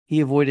 He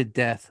avoided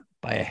death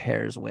by a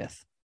hair's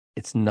width.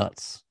 It's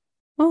nuts.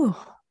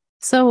 Oh,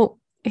 so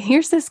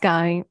here's this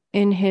guy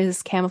in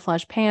his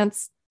camouflage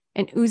pants,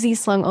 an Uzi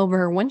slung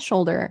over one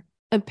shoulder,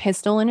 a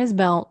pistol in his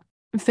belt,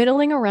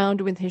 fiddling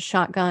around with his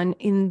shotgun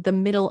in the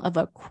middle of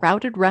a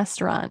crowded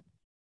restaurant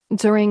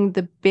during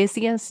the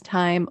busiest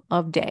time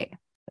of day.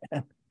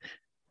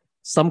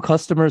 Some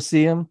customers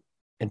see him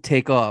and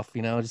take off,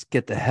 just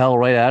get the hell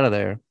right out of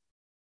there.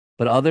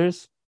 But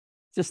others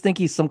just think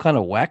he's some kind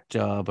of whack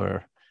job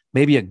or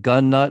maybe a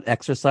gun nut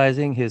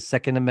exercising his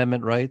Second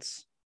Amendment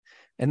rights.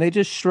 And they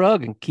just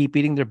shrug and keep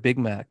eating their Big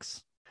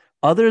Macs.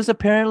 Others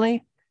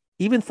apparently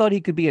even thought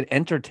he could be an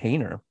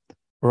entertainer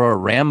or a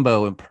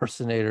Rambo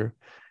impersonator,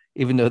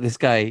 even though this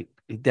guy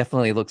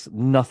definitely looks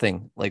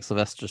nothing like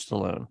Sylvester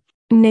Stallone.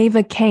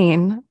 Neva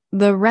Kane,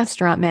 the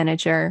restaurant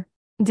manager,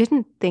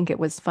 didn't think it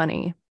was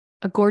funny.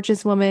 A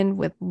gorgeous woman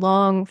with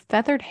long,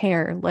 feathered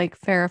hair like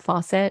Farrah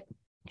Fawcett,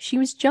 she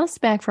was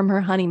just back from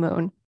her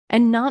honeymoon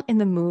and not in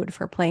the mood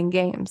for playing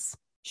games.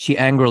 She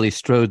angrily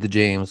strode to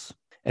James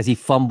as he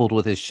fumbled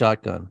with his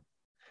shotgun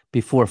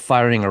before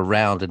firing a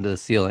round into the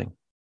ceiling.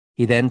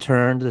 He then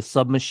turned the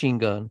submachine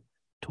gun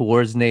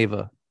towards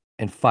Neva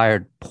and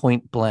fired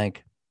point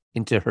blank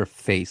into her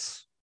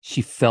face.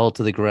 She fell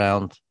to the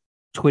ground,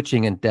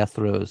 twitching in death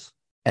throes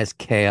as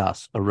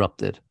chaos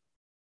erupted.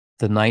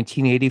 The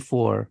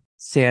 1984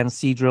 San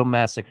Ysidro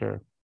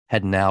Massacre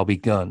had now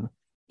begun.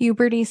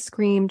 Huberty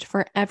screamed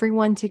for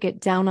everyone to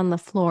get down on the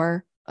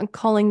floor,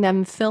 calling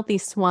them filthy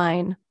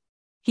swine.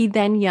 He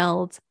then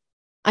yelled,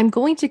 "I'm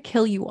going to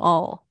kill you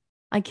all.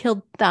 I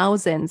killed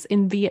thousands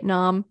in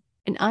Vietnam,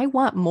 and I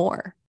want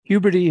more."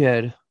 Huberty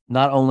had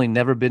not only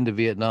never been to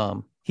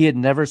Vietnam, he had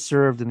never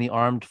served in the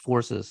armed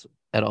forces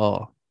at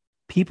all.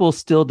 People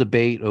still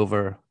debate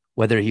over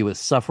whether he was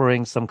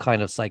suffering some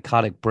kind of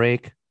psychotic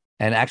break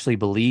and actually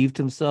believed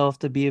himself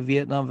to be a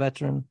Vietnam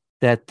veteran,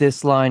 that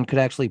this line could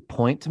actually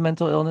point to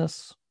mental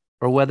illness,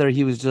 or whether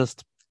he was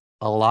just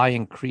a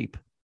lying creep.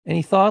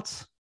 Any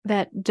thoughts?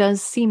 That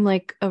does seem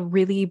like a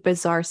really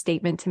bizarre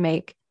statement to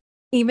make,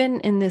 even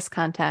in this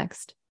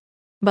context.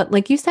 But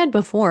like you said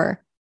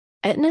before,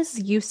 Edna's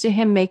used to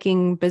him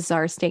making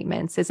bizarre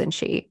statements, isn't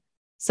she?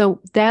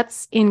 So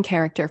that's in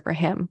character for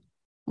him.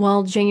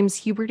 While James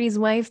Huberty's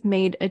wife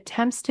made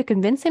attempts to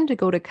convince him to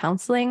go to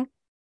counseling,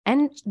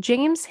 and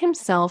James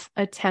himself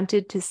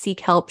attempted to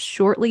seek help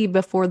shortly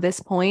before this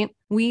point,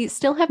 we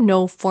still have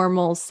no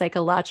formal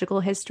psychological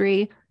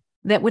history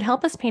that would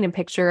help us paint a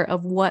picture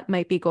of what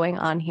might be going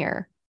on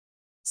here.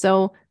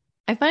 So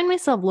I find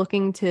myself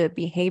looking to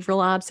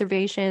behavioral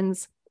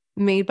observations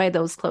made by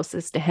those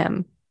closest to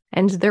him.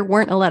 And there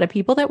weren't a lot of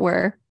people that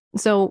were.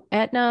 So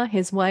Edna,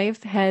 his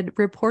wife, had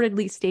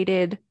reportedly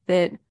stated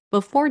that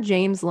before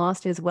James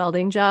lost his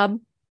welding job,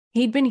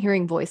 he'd been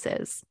hearing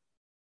voices.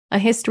 A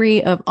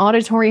history of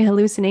auditory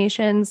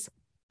hallucinations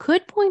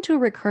could point to a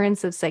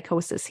recurrence of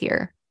psychosis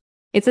here.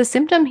 It's a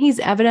symptom he's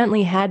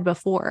evidently had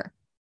before.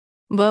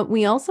 But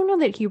we also know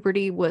that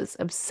Huberty was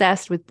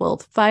obsessed with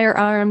both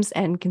firearms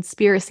and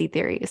conspiracy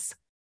theories,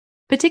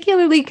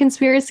 particularly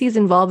conspiracies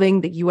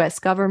involving the US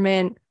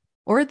government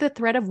or the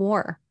threat of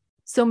war.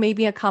 So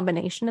maybe a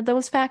combination of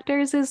those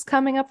factors is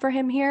coming up for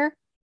him here.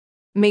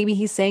 Maybe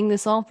he's saying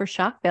this all for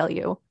shock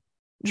value,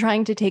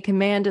 trying to take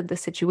command of the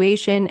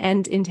situation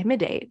and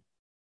intimidate.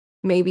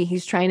 Maybe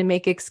he's trying to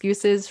make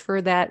excuses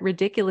for that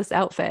ridiculous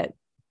outfit.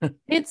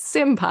 It's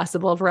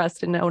impossible for us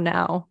to know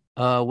now.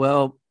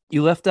 Well,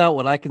 you left out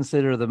what I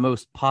consider the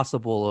most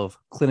possible of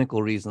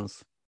clinical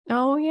reasons.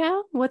 Oh,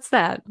 yeah? What's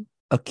that?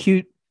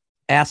 Acute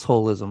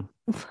assholism.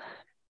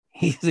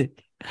 He's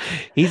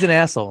an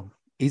asshole.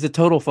 He's a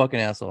total fucking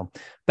asshole.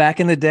 Back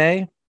in the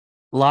day,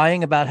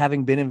 lying about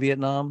having been in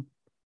Vietnam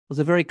was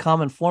a very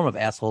common form of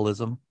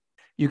assholism.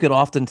 You could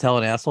often tell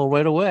an asshole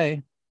right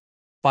away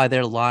by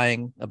their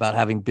lying about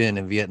having been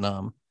in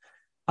Vietnam.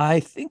 I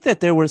think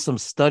that there were some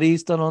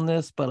studies done on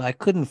this, but I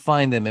couldn't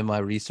find them in my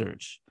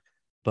research.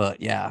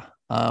 But yeah,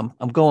 I'm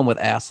going with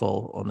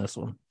asshole on this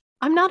one.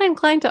 I'm not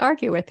inclined to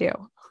argue with you.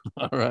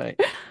 All right.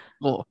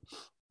 Cool.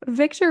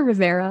 Victor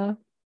Rivera,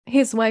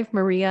 his wife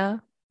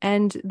Maria,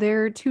 and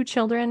their two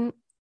children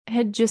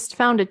had just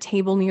found a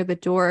table near the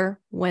door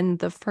when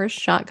the first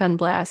shotgun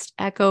blast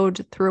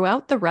echoed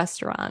throughout the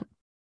restaurant.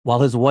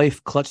 While his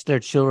wife clutched their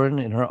children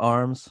in her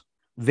arms,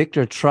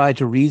 Victor tried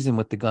to reason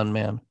with the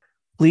gunman,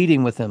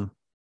 pleading with him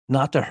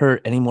not to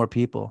hurt any more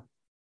people.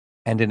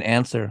 And in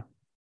answer,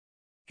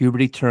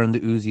 Huberty turned the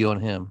Uzi on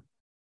him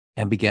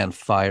and began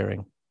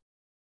firing.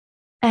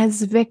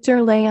 As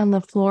Victor lay on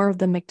the floor of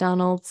the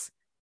McDonald's,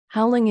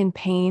 howling in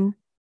pain,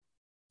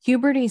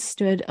 Huberty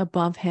stood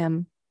above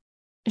him,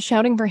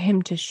 shouting for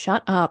him to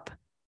shut up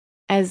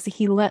as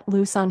he let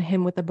loose on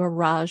him with a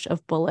barrage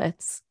of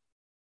bullets.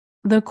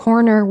 The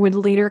coroner would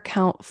later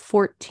count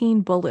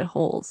 14 bullet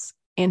holes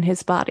in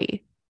his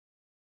body.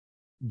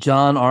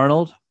 John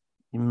Arnold,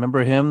 you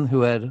remember him,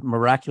 who had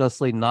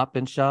miraculously not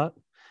been shot,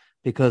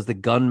 because the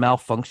gun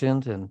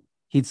malfunctioned and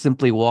he'd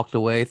simply walked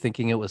away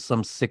thinking it was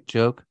some sick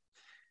joke.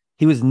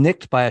 He was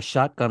nicked by a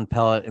shotgun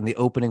pellet in the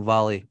opening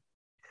volley.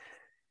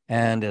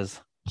 And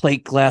as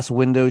plate glass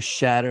windows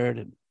shattered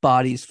and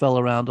bodies fell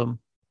around him,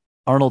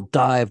 Arnold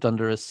dived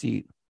under a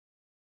seat.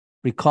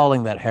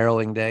 Recalling that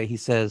harrowing day, he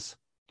says,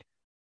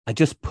 "I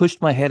just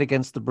pushed my head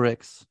against the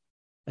bricks.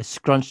 I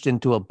scrunched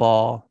into a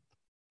ball.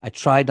 I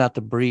tried not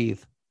to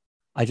breathe.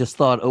 I just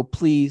thought, oh,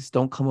 please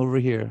don't come over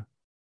here."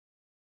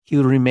 He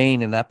would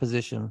remain in that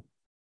position,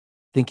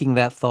 thinking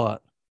that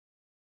thought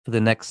for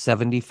the next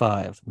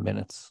 75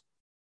 minutes.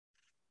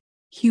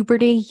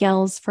 Huberty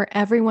yells for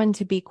everyone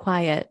to be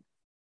quiet,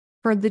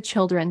 for the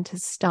children to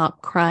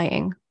stop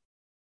crying.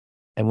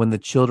 And when the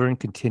children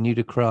continue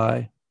to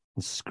cry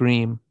and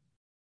scream,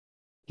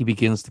 he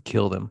begins to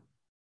kill them,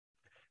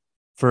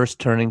 first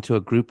turning to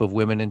a group of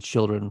women and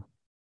children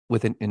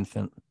with an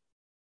infant.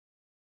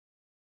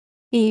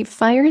 He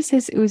fires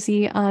his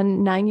Uzi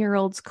on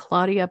 9-year-old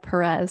Claudia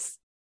Perez,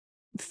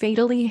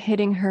 fatally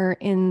hitting her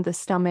in the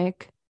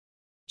stomach,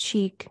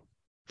 cheek,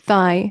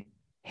 thigh,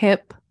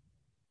 hip,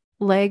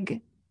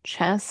 leg,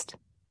 chest,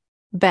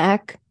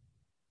 back,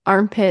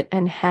 armpit,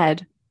 and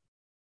head,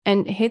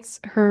 and hits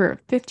her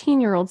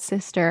 15-year-old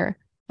sister,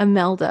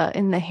 Imelda,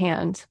 in the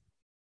hand.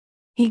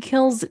 He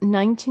kills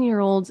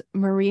 19-year-old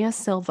Maria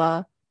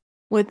Silva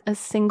with a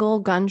single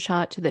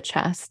gunshot to the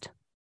chest.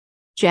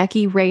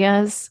 Jackie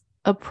Reyes,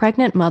 a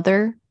pregnant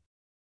mother,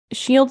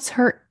 shields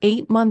her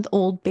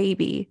 8-month-old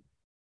baby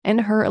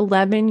and her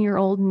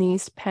 11-year-old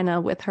niece Penna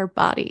with her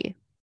body.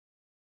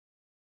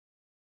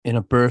 In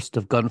a burst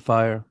of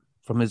gunfire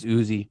from his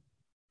Uzi,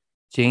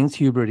 James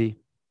Huberty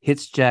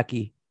hits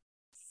Jackie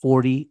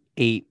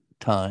 48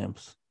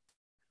 times.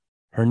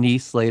 Her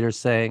niece later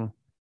saying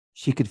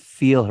she could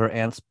feel her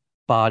aunt's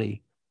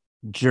body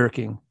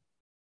jerking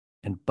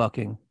and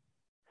bucking.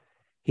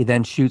 He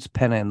then shoots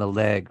Penna in the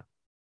leg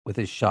with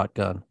his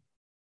shotgun.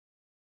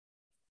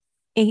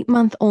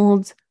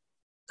 8-month-old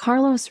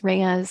Carlos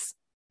Reyes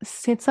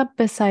sits up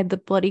beside the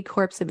bloody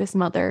corpse of his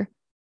mother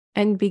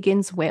and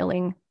begins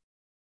wailing.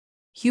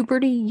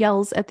 Huberty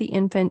yells at the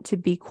infant to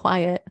be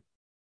quiet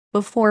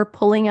before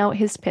pulling out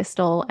his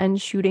pistol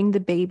and shooting the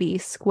baby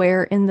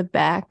square in the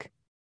back,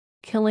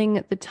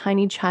 killing the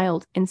tiny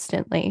child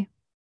instantly.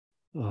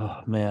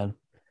 Oh, man.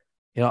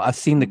 You know, I've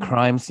seen the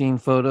crime scene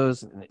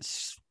photos, and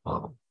it's,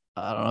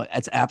 I don't know,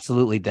 it's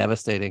absolutely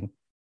devastating.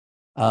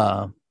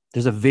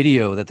 There's a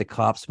video that the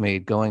cops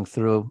made going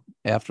through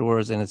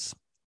afterwards, and it's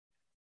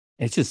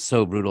just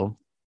so brutal.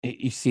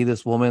 You see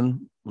this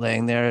woman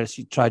laying there.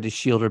 She tried to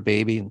shield her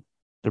baby, and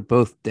they're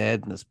both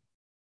dead in this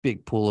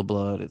big pool of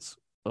blood. It's,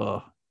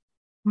 oh.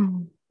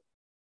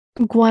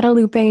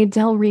 Guadalupe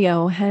Del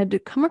Rio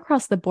had come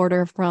across the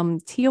border from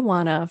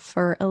Tijuana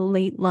for a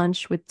late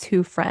lunch with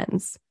 2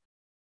 friends,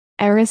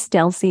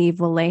 Arisdelcy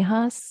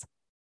Villejas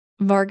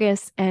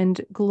Vargas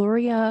and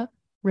Gloria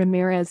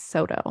Ramirez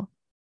Soto.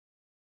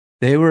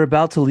 They were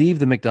about to leave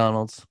the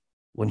McDonald's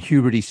when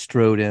Huberty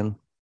strode in.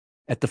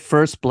 At the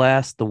first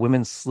blast, the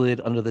women slid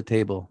under the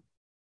table.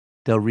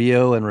 Del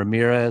Rio and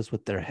Ramirez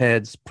with their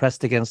heads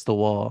pressed against the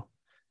wall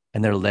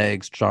and their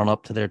legs drawn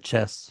up to their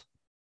chests.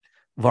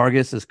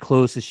 Vargas as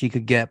close as she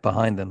could get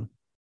behind them.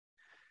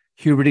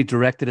 Huberty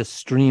directed a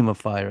stream of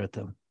fire at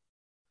them.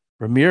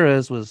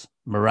 Ramirez was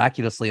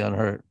miraculously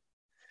unhurt,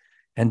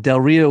 and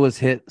Del Rio was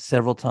hit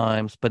several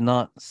times, but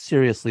not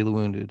seriously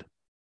wounded.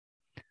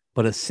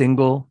 But a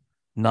single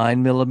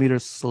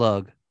 9mm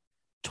slug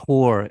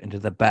tore into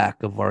the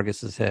back of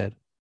Vargas's head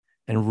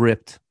and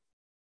ripped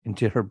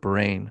into her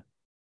brain.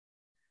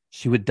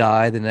 She would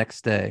die the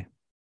next day,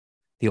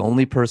 the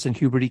only person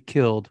Huberty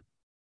killed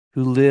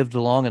who lived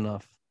long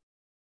enough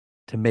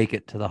to make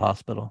it to the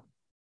hospital.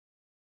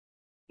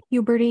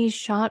 Huberty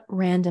shot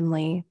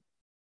randomly,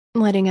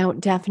 letting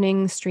out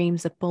deafening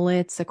streams of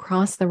bullets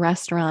across the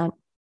restaurant,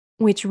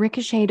 which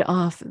ricocheted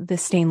off the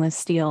stainless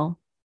steel.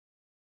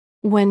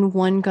 When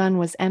one gun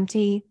was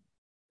empty,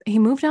 he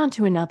moved on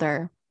to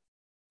another,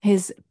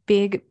 his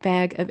big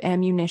bag of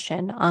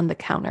ammunition on the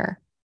counter.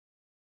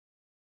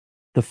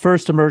 The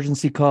first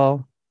emergency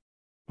call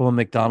from a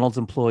McDonald's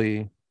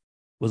employee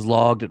was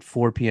logged at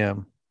 4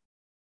 p.m.,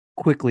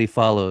 quickly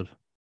followed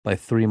by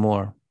 3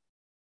 more.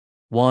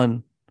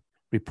 One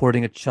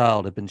reporting a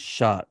child had been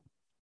shot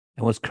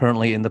and was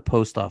currently in the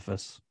post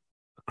office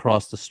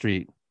across the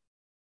street.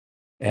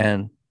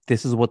 And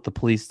this is what the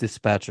police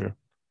dispatcher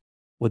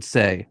would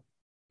say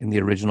in the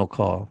original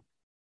call.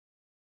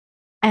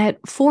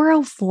 At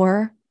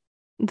 4:04,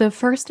 the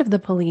first of the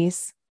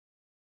police,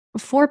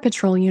 4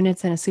 patrol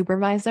units and a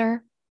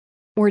supervisor,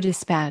 were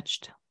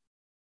dispatched.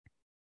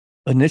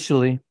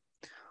 Initially,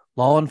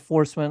 law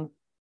enforcement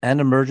and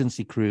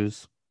emergency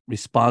crews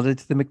responded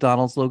to the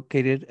McDonald's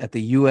located at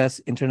the U.S.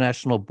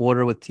 international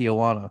border with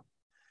Tijuana,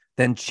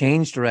 then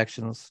changed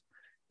directions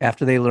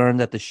after they learned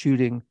that the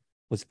shooting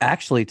was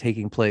actually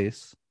taking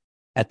place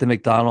at the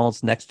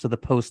McDonald's next to the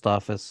post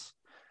office,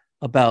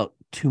 about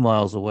 2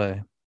 miles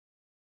away.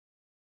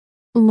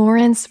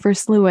 Lawrence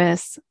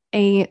Verslewis,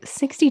 a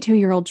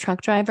 62-year-old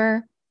truck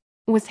driver,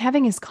 was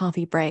having his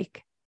coffee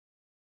break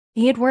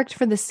He had worked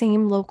for the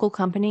same local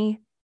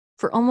company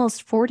for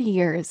almost 40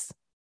 years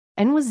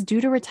and was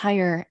due to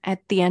retire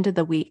at the end of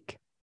the week.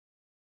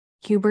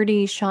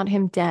 Huberty shot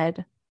him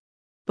dead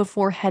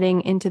before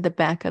heading into the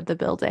back of the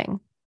building.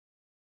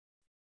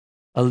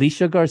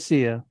 Alicia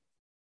Garcia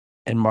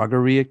and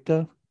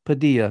Margarita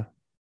Padilla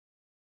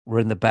were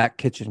in the back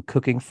kitchen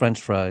cooking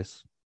French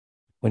fries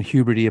when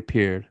Huberty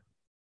appeared.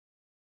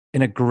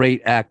 In a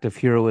great act of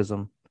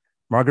heroism,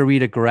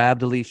 Margarita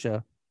grabbed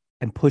Alicia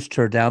and pushed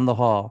her down the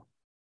hall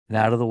and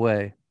out of the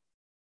way,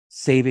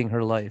 saving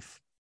her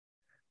life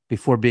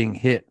before being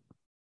hit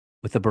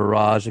with a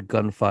barrage of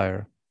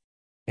gunfire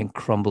and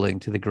crumbling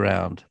to the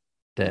ground,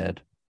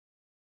 dead.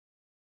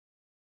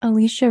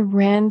 Alicia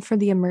ran for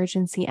the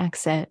emergency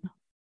exit.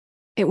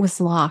 It was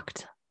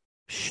locked.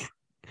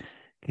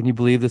 Can you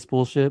believe this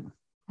bullshit?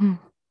 Hmm.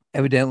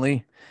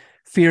 Evidently,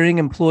 fearing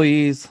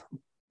employees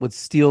would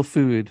steal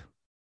food,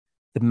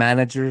 the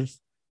managers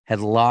had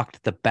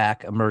locked the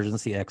back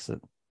emergency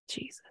exit.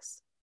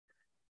 Jesus.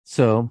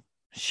 So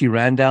she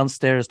ran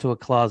downstairs to a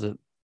closet,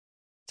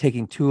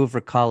 taking two of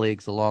her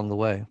colleagues along the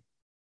way.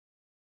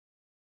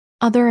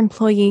 Other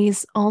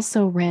employees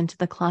also ran to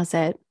the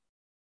closet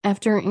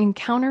after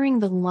encountering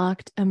the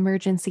locked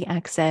emergency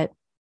exit.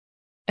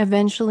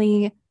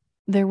 Eventually,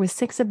 there were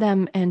 6 of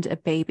them and a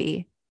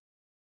baby.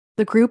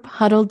 The group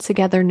huddled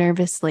together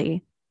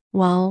nervously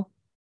while,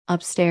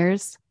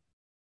 upstairs,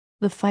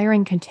 the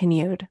firing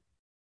continued.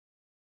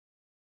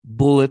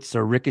 Bullets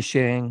are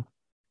ricocheting.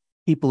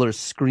 People are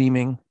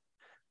screaming.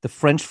 The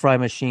French fry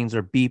machines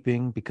are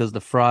beeping because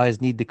the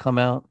fries need to come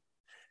out,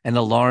 and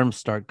alarms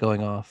start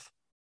going off.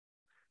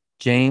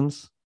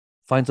 James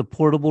finds a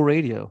portable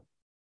radio,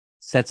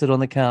 sets it on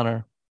the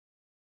counter,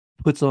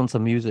 puts on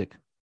some music,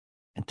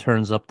 and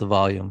turns up the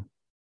volume.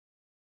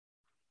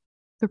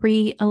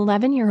 3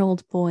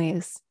 11-year-old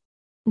boys,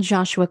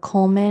 Joshua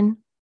Coleman,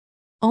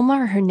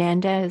 Omar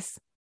Hernandez,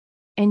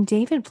 and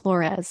David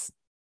Flores,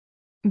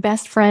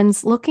 best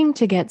friends looking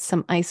to get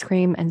some ice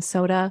cream and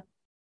soda,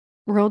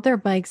 rode their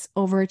bikes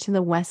over to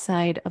the west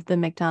side of the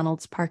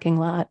McDonald's parking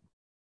lot.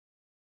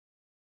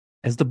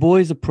 As the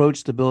boys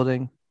approached the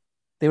building,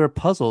 they were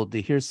puzzled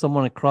to hear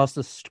someone across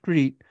the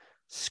street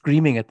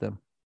screaming at them,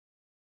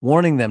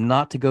 warning them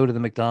not to go to the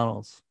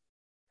McDonald's.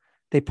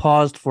 They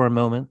paused for a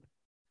moment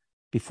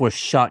before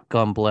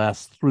shotgun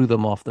blasts threw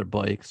them off their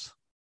bikes.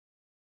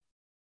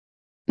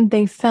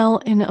 They fell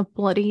in a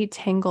bloody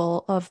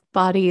tangle of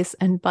bodies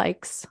and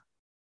bikes.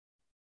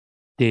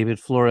 David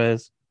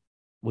Flores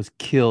was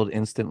killed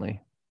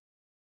instantly.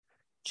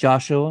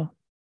 Joshua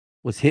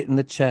was hit in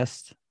the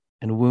chest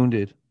and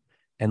wounded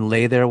and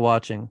lay there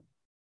watching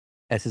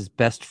as his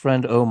best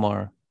friend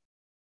Omar,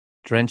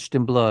 drenched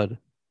in blood,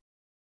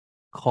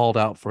 called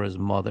out for his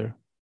mother,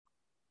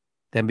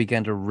 then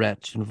began to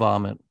retch and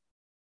vomit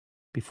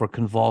before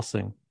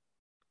convulsing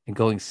and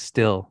going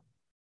still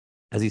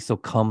as he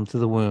succumbed to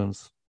the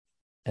wounds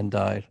and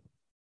died.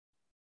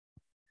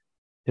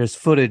 There's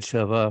footage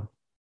of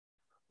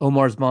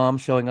Omar's mom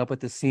showing up at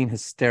the scene,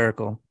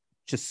 hysterical,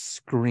 just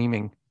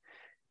screaming,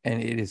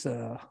 and it is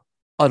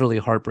utterly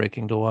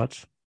heartbreaking to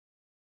watch.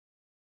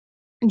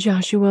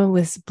 Joshua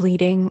was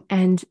bleeding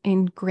and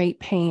in great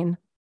pain,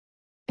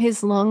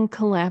 his lung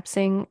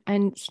collapsing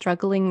and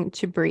struggling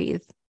to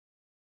breathe.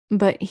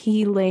 But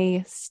he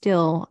lay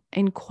still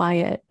and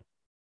quiet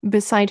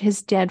beside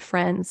his dead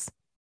friends,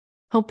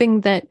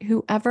 hoping that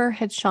whoever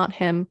had shot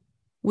him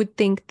would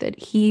think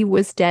that he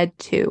was dead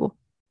too.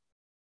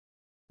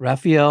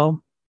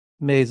 Rafael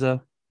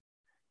Meza,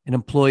 an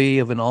employee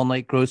of an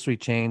all-night grocery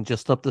chain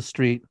just up the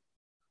street,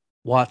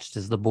 watched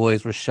as the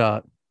boys were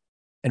shot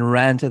and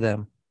ran to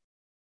them,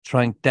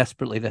 trying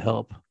desperately to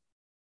help.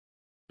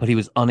 But he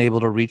was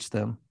unable to reach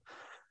them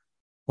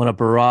when a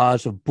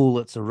barrage of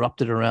bullets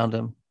erupted around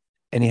him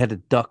and he had to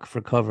duck for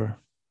cover.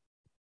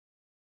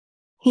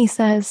 He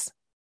says,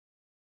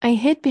 I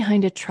hid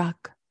behind a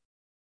truck.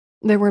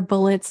 There were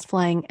bullets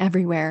flying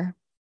everywhere.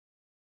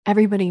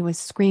 Everybody was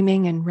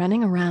screaming and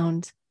running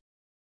around.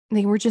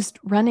 They were just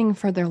running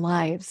for their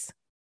lives.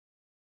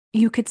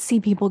 You could see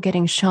people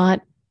getting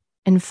shot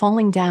and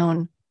falling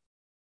down,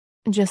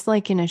 just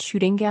like in a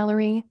shooting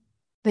gallery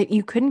that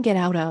you couldn't get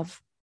out of,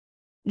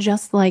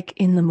 just like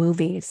in the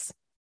movies.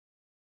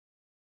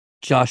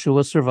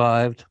 Joshua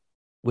survived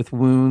with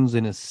wounds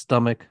in his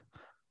stomach,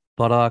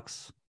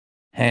 buttocks,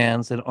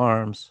 hands, and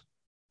arms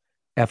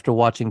after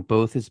watching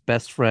both his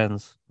best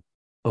friends,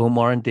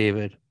 Omar and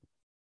David,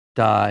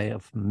 die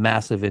of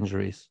massive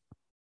injuries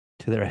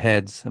to their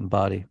heads and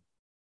body.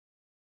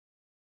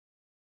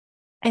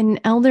 An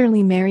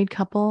elderly married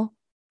couple,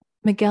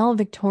 Miguel,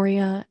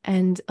 Victoria,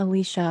 and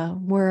Alicia,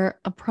 were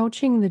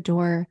approaching the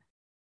door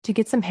to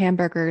get some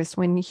hamburgers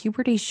when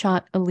Huberty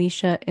shot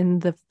Alicia in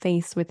the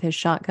face with his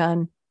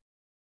shotgun.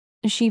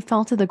 She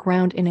fell to the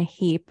ground in a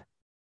heap,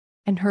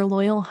 and her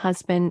loyal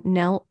husband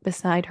knelt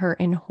beside her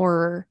in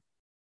horror,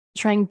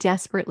 trying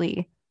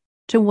desperately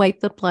to wipe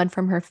the blood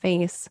from her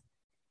face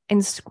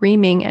and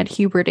screaming at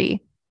Huberty,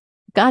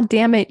 God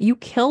damn it, you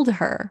killed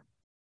her.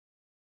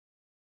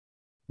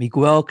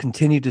 Miguel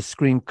continued to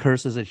scream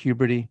curses at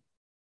Huberty.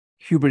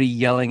 Huberty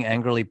yelling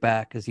angrily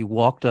back as he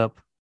walked up,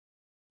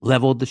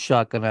 leveled the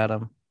shotgun at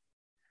him,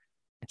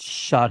 and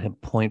shot him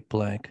point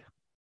blank.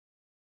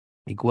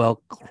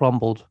 Miguel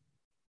crumbled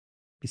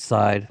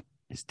beside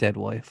his dead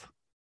wife.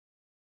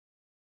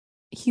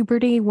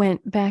 Huberty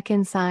went back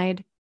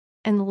inside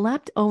and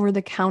leapt over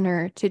the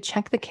counter to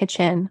check the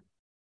kitchen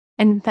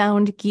and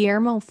found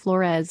Guillermo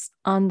Flores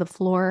on the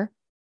floor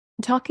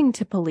talking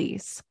to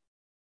police.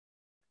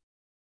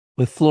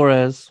 With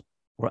Flores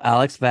were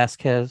Alex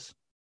Vasquez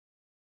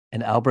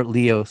and Albert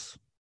Leos,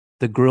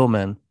 the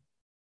grillmen,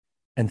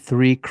 and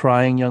 3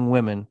 crying young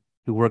women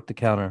who worked the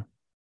counter.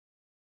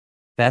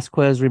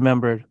 Vasquez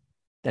remembered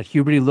that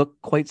Huberty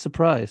looked quite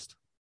surprised.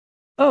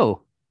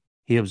 "Oh,"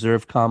 he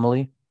observed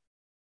calmly,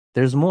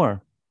 "there's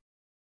more."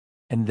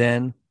 And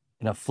then,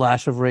 in a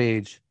flash of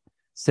rage,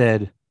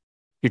 said,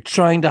 "You're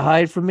trying to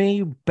hide from me,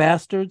 you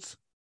bastards?"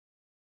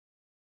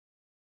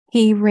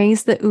 He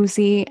raised the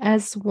Uzi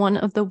as one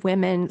of the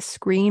women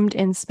screamed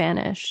in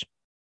Spanish,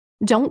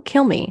 "Don't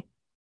kill me.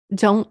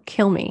 Don't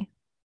kill me."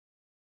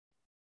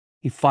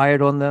 He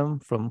fired on them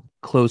from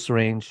close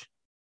range,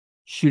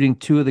 shooting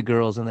 2 of the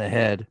girls in the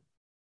head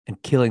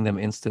and killing them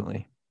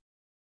instantly.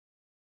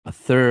 A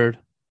third,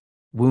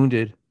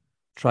 wounded,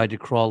 tried to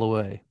crawl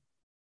away,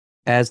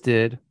 as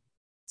did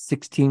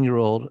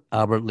 16-year-old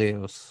Albert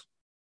Leos.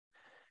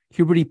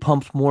 Huberty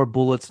pumped more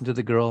bullets into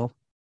the girl,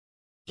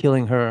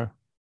 killing her,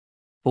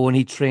 but when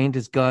he trained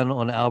his gun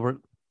on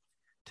Albert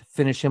to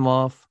finish him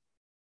off,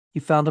 he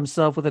found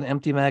himself with an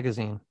empty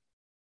magazine.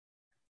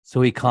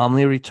 So he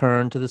calmly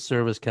returned to the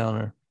service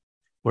counter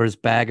where his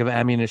bag of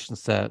ammunition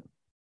sat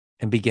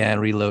and began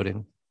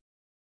reloading.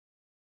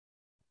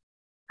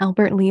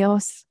 Albert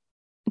Leos,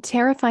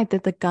 terrified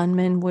that the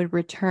gunman would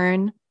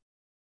return,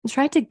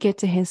 tried to get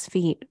to his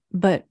feet,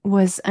 but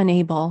was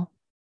unable.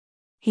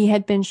 He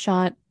had been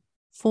shot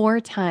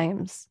 4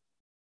 times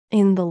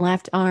in the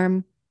left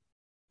arm,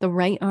 the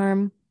right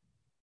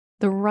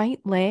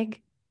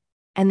leg,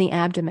 and the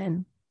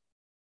abdomen.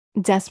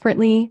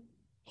 Desperately,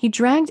 he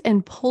dragged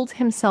and pulled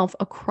himself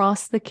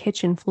across the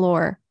kitchen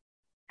floor,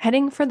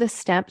 heading for the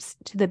steps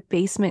to the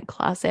basement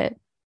closet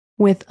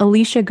with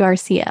Alicia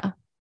Garcia.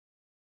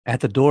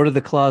 At the door to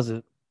the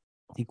closet,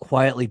 he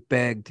quietly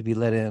begged to be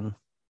let in,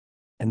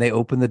 and they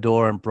opened the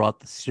door and brought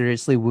the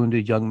seriously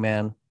wounded young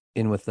man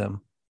in with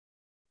them.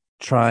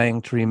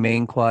 Trying to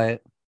remain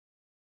quiet,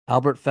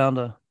 Albert found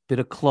a bit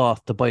of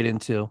cloth to bite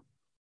into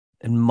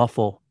and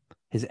muffle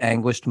his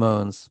anguished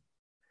moans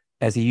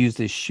as he used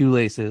his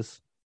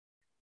shoelaces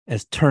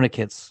as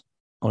tourniquets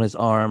on his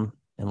arm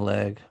and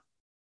leg.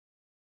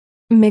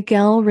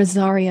 Miguel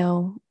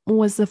Rosario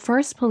was the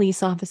first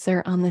police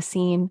officer on the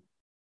scene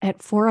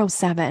at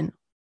 4:07.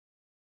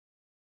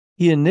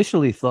 He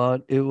initially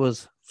thought it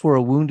was for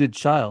a wounded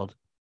child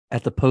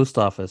at the post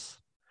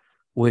office,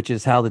 which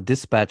is how the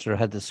dispatcher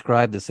had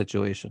described the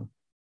situation.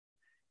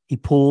 He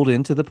pulled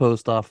into the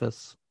post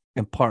office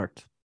and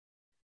parked.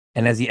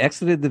 And as he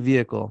exited the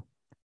vehicle,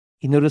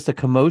 he noticed a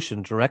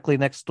commotion directly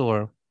next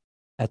door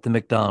at the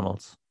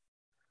McDonald's.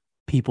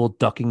 People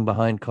ducking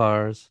behind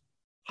cars,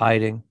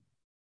 hiding.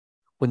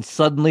 When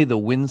suddenly the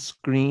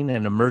windscreen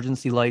and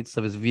emergency lights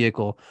of his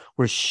vehicle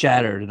were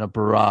shattered in a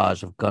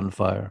barrage of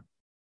gunfire.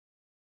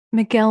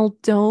 Miguel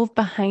dove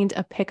behind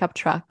a pickup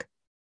truck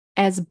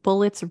as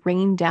bullets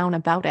rained down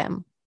about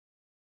him.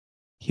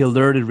 He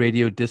alerted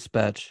radio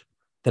dispatch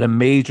that a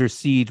major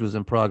siege was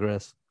in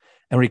progress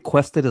and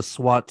requested a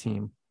SWAT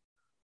team,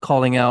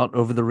 calling out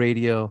over the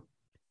radio,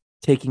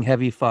 taking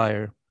heavy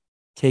fire,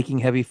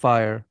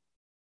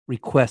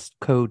 request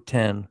code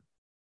 10.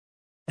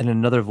 And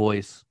another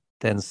voice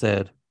then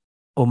said,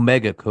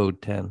 Omega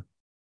code 10.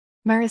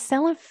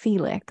 Maricela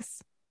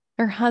Felix,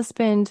 her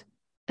husband,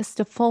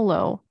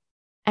 Estefolo,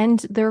 and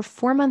their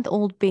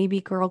 4-month-old baby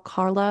girl,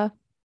 Carla,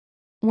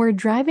 were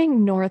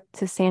driving north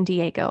to San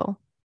Diego,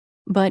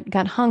 but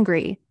got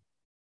hungry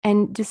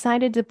and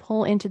decided to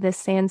pull into the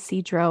San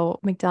Ysidro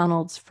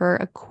McDonald's for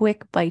a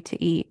quick bite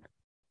to eat.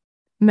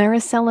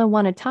 Maricela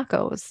wanted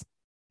tacos,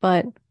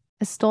 but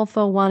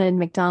Estolfo wanted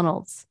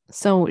McDonald's,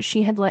 so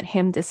she had let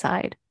him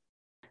decide.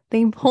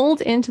 They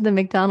pulled into the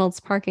McDonald's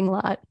parking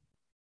lot,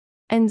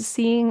 and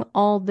seeing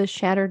all the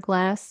shattered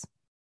glass,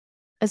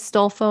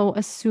 Estolfo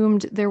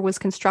assumed there was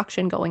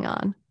construction going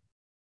on.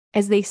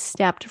 As they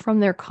stepped from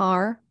their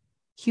car,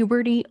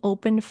 Huberty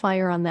opened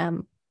fire on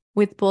them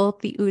with both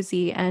the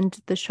Uzi and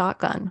the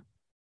shotgun.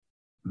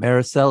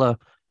 Maricela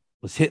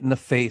was hit in the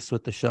face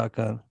with the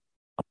shotgun,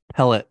 a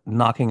pellet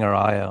knocking her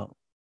eye out.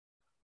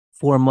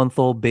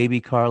 4-month-old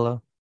baby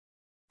Carla,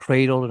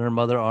 cradled in her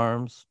mother's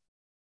arms,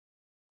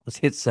 was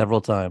hit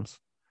several times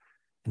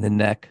in the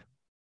neck,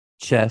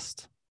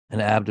 chest,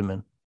 and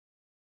abdomen.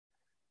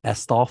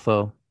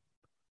 Astolfo,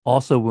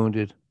 also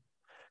wounded,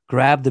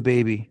 grabbed the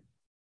baby,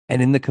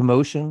 and in the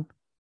commotion,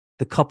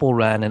 the couple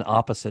ran in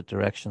opposite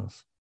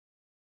directions.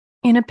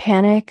 In a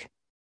panic,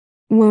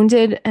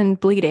 wounded and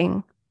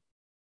bleeding,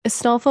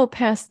 Astolfo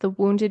passed the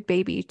wounded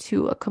baby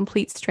to a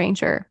complete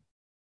stranger,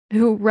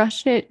 who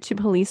rushed it to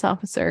police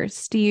officer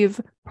Steve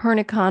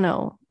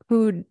Pernicano,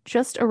 who'd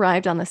just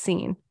arrived on the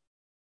scene.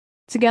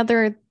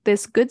 Together,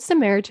 this Good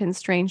Samaritan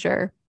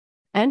stranger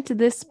and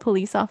this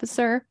police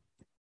officer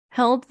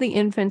held the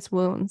infant's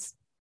wounds,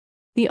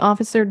 the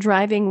officer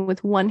driving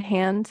with one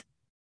hand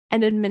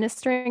and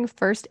administering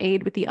first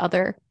aid with the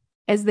other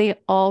as they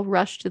all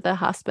rushed to the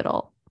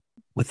hospital.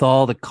 With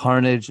all the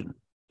carnage and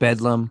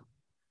bedlam,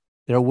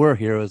 there were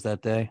heroes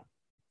that day.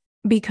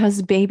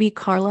 Because baby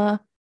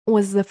Carla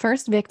was the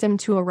first victim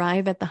to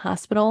arrive at the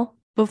hospital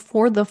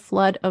before the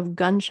flood of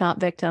gunshot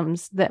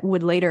victims that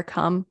would later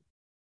come,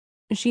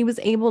 she was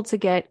able to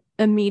get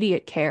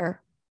immediate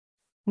care,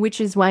 which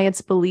is why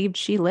it's believed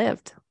she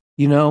lived.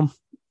 You know,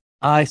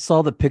 I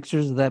saw the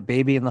pictures of that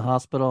baby in the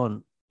hospital,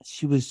 and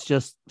she was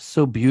just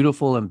so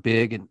beautiful and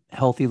big and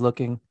healthy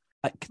looking.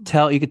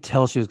 You could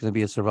tell she was going to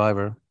be a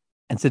survivor.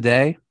 And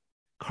today,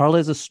 Carla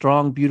is a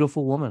strong,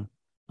 beautiful woman.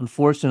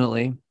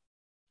 Unfortunately,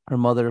 her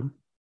mother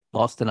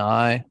lost an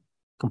eye,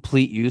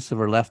 complete use of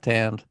her left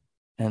hand,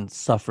 and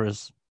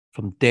suffers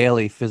from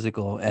daily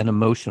physical and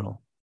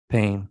emotional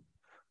pain.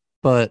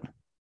 But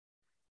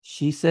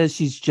she says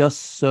she's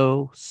just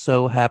so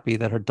happy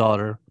that her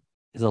daughter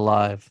is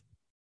alive.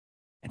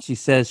 And she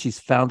says she's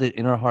found it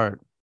in her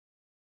heart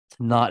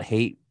to not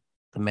hate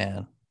the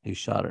man who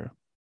shot her.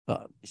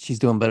 She's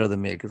doing better than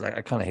me because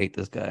I kind of hate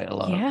this guy a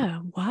lot.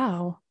 Yeah,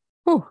 wow.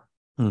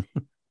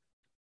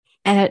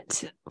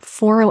 At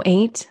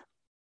 4:08,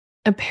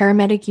 a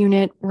paramedic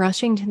unit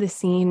rushing to the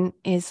scene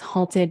is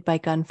halted by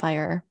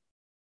gunfire.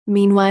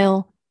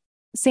 Meanwhile,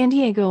 San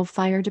Diego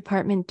Fire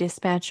Department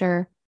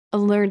dispatcher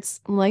alerts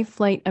life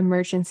flight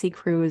emergency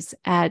crews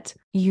at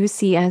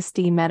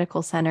UCSD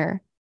Medical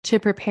Center to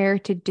prepare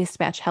to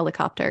dispatch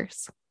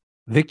helicopters.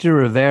 Victor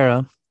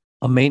Rivera,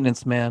 a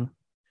maintenance man,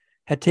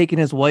 had taken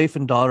his wife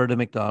and daughter to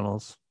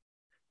McDonald's.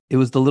 It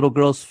was the little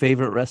girl's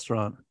favorite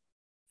restaurant.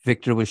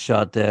 Victor was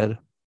shot dead.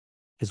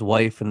 His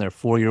wife and their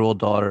 4-year-old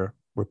daughter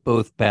were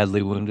both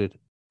badly wounded.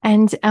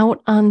 And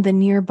out on the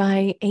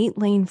nearby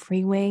 8-lane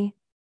freeway,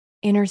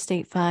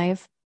 Interstate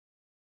 5,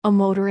 a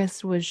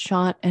motorist was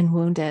shot and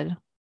wounded.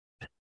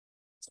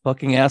 This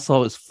fucking asshole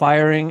was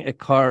firing at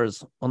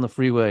cars on the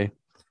freeway.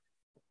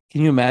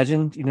 Can you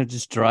imagine,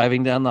 just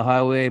driving down the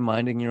highway,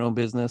 minding your own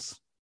business?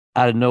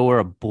 Out of nowhere,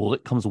 a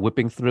bullet comes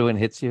whipping through and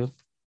hits you.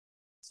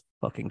 It's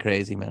fucking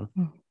crazy, man.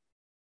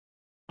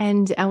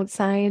 And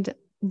outside,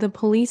 the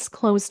police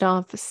closed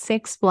off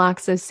 6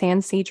 blocks of San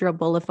Ysidro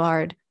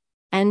Boulevard,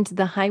 and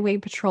the highway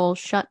patrol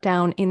shut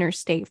down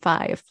Interstate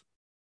 5.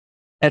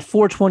 At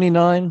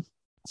 4:29,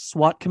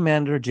 SWAT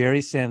Commander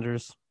Jerry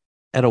Sanders,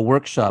 at a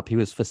workshop he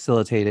was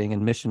facilitating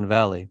in Mission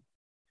Valley,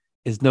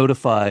 is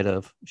notified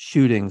of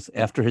shootings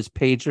after his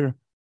pager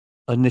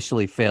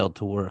initially failed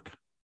to work.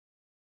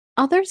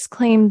 Others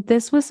claim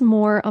this was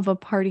more of a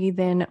party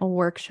than a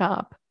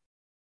workshop,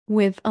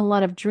 with a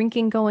lot of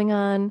drinking going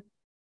on,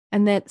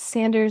 and that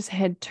Sanders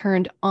had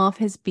turned off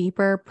his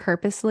beeper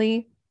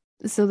purposely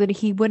so that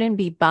he wouldn't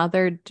be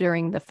bothered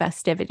during the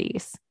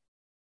festivities.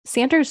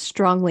 Sanders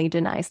strongly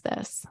denies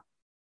this.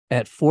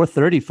 At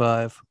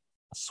 4:35,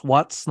 a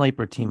SWAT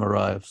sniper team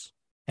arrives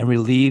and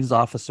relieves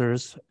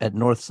officers at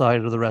north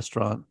side of the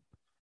restaurant.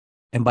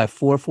 And by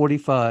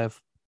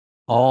 4:45,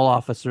 all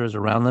officers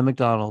around the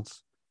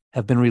McDonald's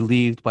have been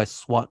relieved by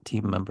SWAT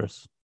team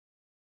members.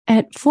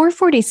 At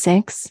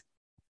 4:46,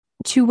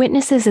 2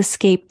 witnesses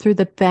escape through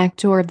the back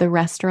door of the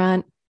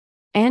restaurant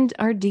and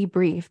are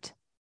debriefed.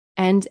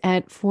 And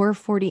at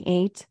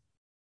 4:48,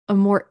 a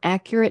more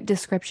accurate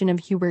description of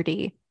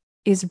Huberty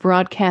is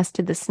broadcast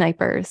to the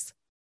snipers,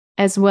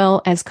 as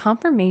well as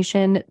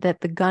confirmation that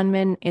the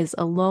gunman is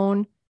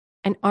alone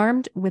and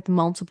armed with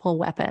multiple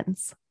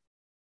weapons.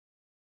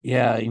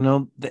 Yeah,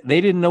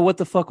 they didn't know what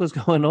the fuck was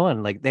going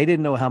on. Like, they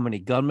didn't know how many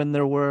gunmen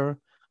there were,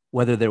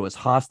 whether there was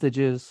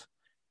hostages.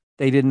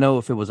 They didn't know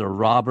if it was a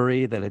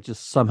robbery that had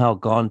just somehow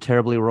gone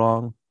terribly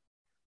wrong.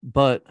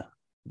 But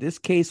this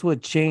case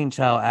would change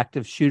how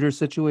active shooter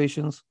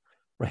situations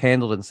were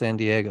handled in San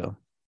Diego.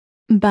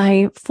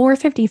 By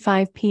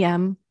 4:55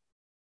 p.m.,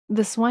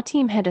 the SWAT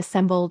team had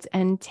assembled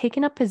and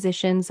taken up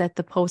positions at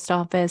the post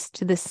office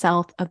to the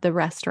south of the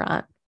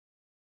restaurant,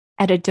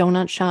 at a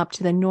donut shop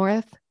to the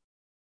north,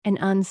 and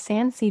on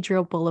San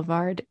Ysidro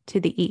Boulevard to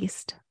the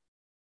east.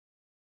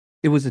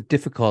 It was a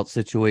difficult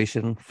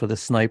situation for the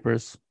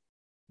snipers.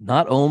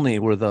 Not only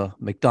were the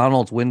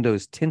McDonald's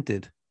windows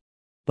tinted,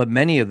 but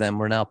many of them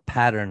were now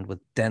patterned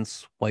with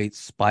dense white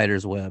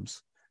spider's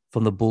webs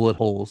from the bullet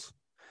holes,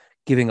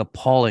 giving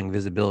appalling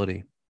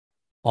visibility.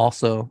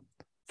 Also,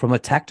 from a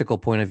tactical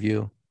point of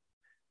view,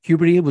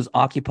 Huberty was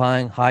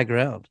occupying high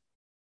ground.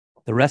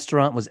 The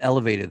restaurant was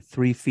elevated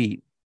 3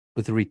 feet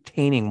with a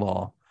retaining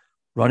wall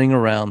running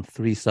around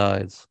 3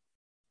 sides.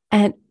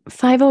 At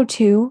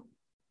 5:02,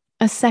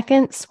 a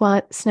second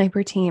SWAT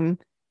sniper team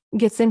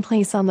gets in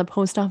place on the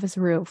post office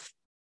roof.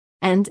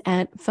 And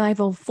at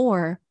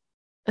 5:04,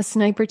 a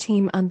sniper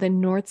team on the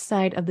north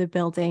side of the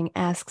building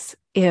asks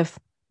if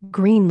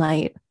green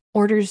light,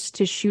 orders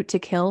to shoot to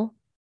kill,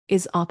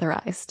 is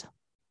authorized.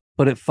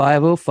 But at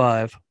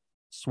 5:05,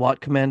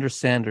 SWAT Commander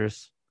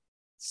Sanders,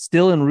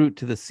 still en route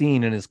to the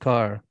scene in his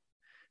car,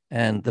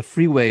 and the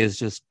freeway is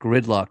just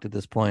gridlocked at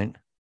this point,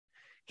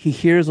 He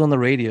hears on the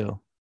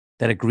radio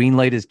that a green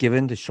light is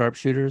given to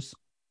sharpshooters,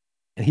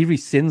 and he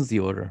rescinds the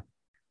order.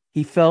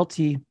 He felt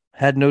he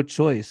had no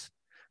choice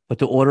but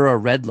to order a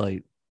red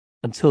light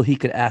until he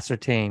could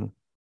ascertain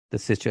the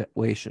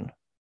situation.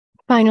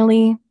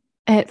 Finally,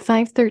 at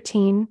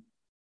 5:13,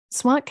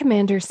 SWAT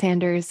Commander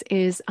Sanders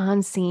is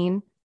on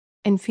scene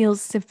and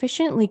feels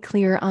sufficiently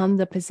clear on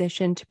the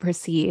position to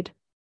proceed.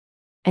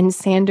 And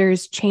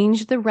Sanders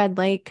changed the red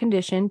light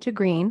condition to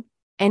green.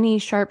 Any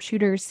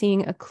sharpshooter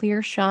seeing a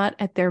clear shot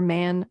at their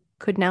man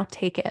could now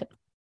take it.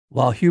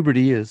 While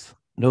Huberty is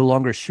no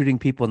longer shooting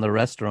people in the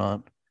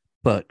restaurant,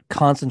 but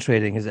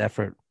concentrating his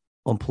effort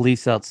on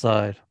police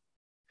outside.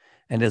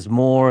 And as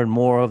more and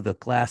more of the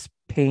glass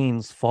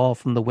panes fall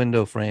from the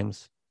window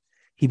frames,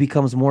 he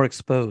becomes more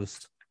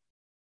exposed.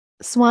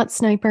 SWAT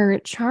sniper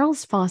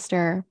Charles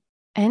Foster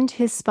and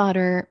his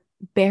spotter,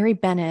 Barry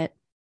Bennett,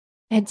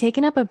 had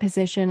taken up a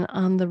position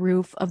on the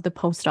roof of the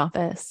post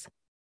office.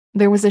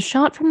 There was a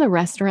shot from the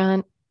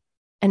restaurant,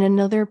 and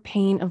another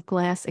pane of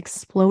glass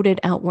exploded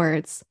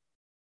outwards,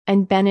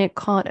 and Bennett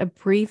caught a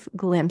brief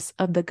glimpse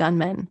of the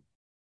gunman.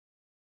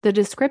 The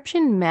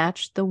description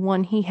matched the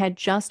one he had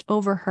just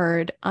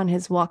overheard on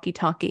his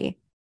walkie-talkie.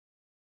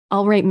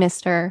 "All right,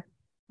 mister.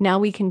 Now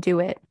we can do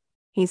it,"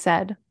 he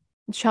said.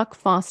 Chuck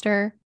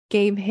Foster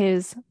gave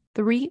his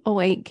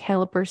 .308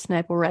 caliber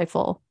sniper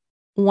rifle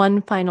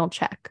one final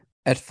check.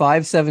 At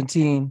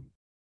 5:17,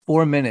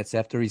 4 minutes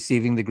after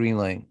receiving the green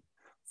light,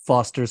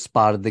 Foster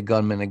spotted the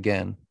gunman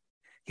again.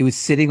 He was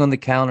sitting on the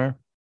counter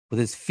with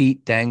his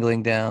feet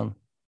dangling down,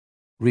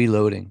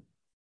 reloading.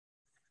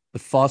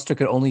 But Foster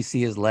could only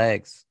see his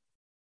legs,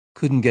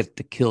 couldn't get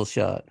the kill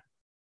shot.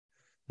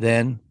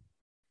 Then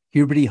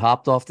Huberty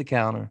hopped off the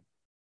counter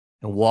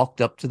and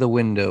walked up to the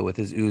window with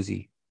his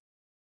Uzi.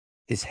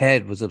 His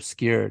head was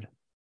obscured,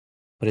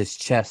 but his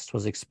chest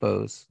was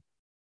exposed.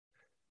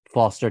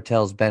 Foster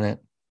tells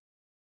Bennett,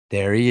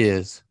 "There he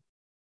is,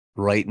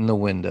 right in the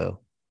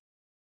window.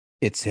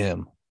 It's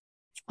him."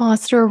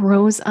 Foster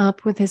rose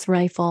up with his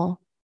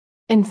rifle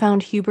and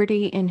found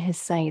Huberty in his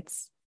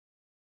sights.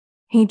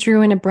 He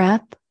drew in a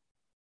breath,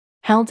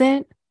 held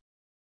it,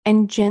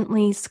 and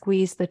gently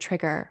squeezed the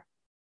trigger.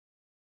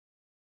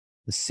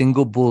 The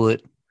single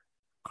bullet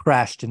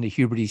crashed into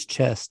Huberty's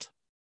chest,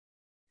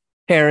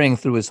 tearing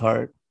through his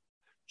heart,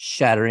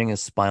 shattering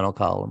his spinal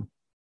column,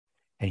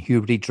 and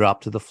Huberty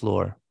dropped to the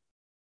floor,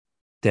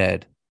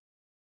 dead.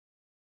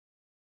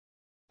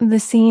 The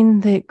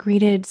scene that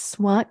greeted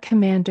SWAT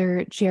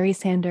Commander Jerry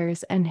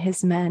Sanders and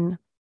his men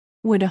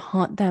would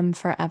haunt them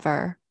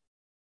forever.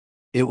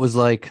 It was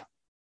like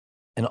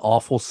an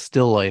awful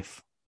still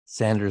life,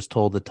 Sanders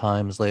told the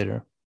Times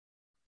later.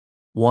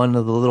 One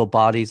of the little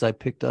bodies I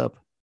picked up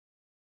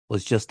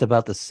was just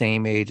about the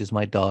same age as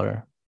my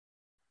daughter.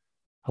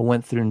 I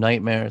went through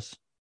nightmares.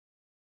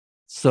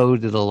 So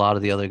did a lot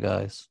of the other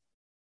guys.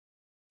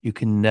 You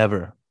can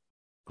never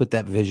put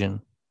that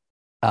vision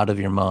out of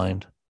your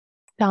mind.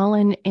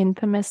 Stalin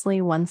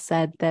infamously once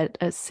said that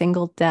a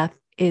single death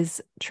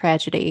is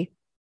tragedy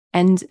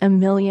and a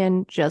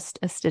million just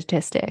a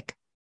statistic.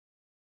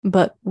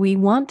 But we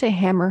want to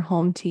hammer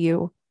home to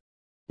you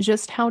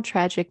just how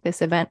tragic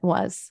this event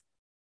was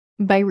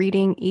by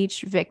reading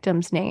each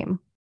victim's name.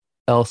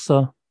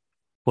 Elsa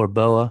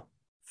Borboa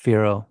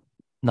Firo,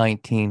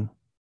 19.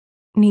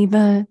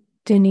 Neva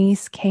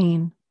Denise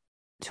Kane,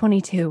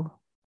 22.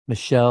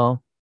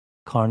 Michelle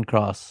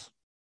Carncross,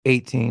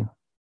 18.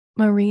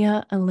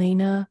 Maria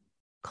Elena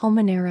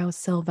Colmenero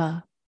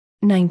Silva,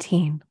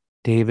 19.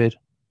 David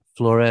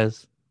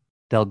Flores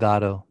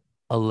Delgado,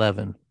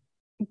 11.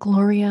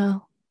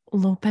 Gloria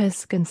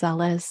Lopez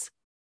Gonzalez,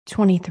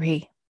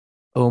 23.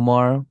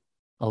 Omar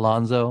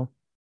Alonso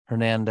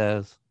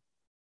Hernandez,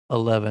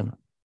 11.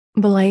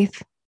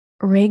 Blythe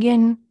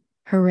Reagan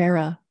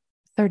Herrera,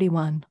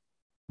 31.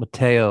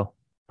 Mateo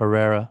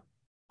Herrera,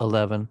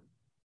 11.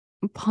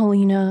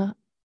 Paulina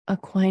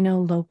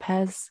Aquino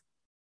Lopez,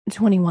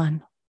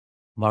 21.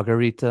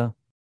 Margarita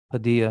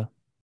Padilla,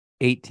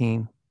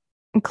 18.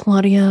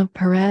 Claudia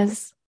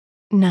Perez,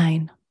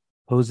 9.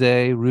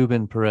 Jose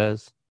Ruben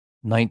Perez,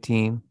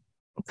 19.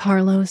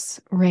 Carlos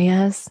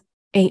Reyes,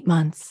 8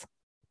 months.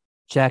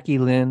 Jackie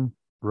Lynn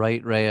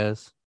Wright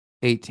Reyes,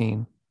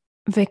 18.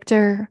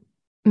 Victor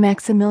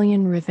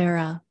Maximilian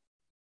Rivera,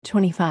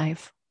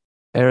 25.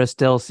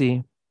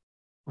 Aristelci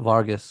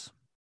Vargas,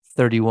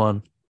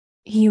 31.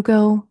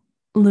 Hugo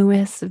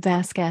Luis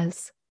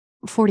Vasquez,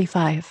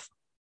 45.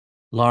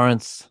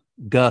 Lawrence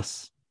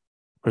Gus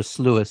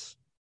Lewis,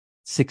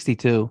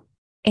 62.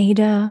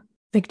 Ada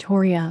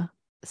Victoria,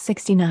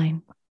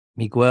 69.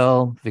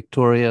 Miguel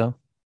Victoria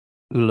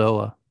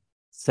Ulloa,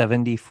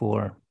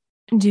 74.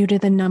 Due to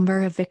the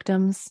number of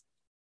victims,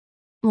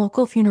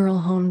 local funeral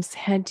homes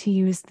had to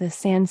use the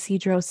San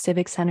Ysidro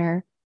Civic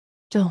Center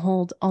to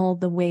hold all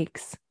the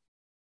wakes.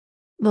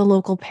 The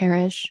local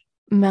parish,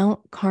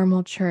 Mount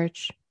Carmel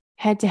Church,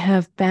 had to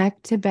have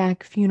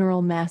back-to-back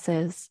funeral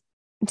masses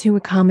to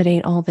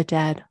accommodate all the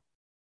dead.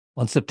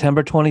 On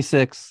September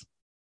 26,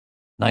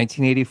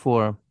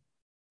 1984,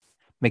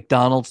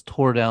 McDonald's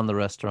tore down the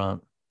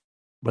restaurant.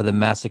 where the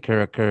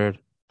massacre occurred,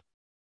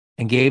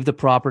 and gave the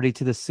property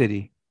to the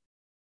city,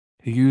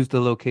 who used the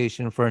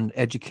location for an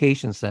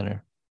education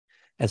center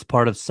as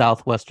part of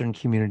Southwestern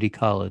Community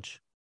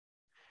College.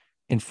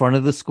 In front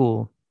of the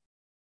school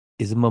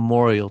is a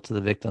memorial to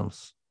the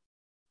victims,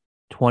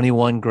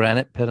 21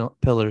 granite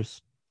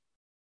pillars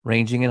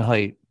ranging in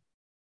height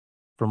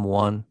from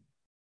 1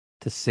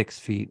 to 6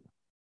 feet.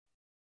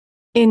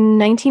 In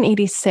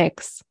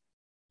 1986,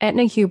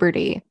 Etna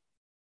Huberty,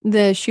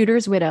 the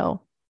shooter's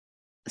widow,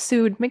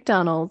 sued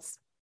McDonald's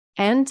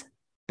and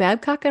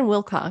Babcock and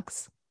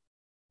Wilcox,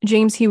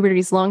 James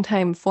Huberty's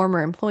longtime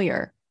former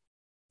employer,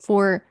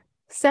 for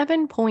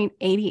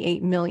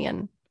 $7.88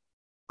 million,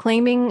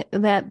 claiming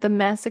that the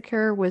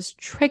massacre was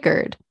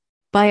triggered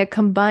by a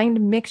combined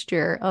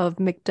mixture of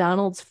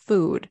McDonald's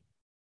food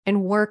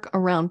and work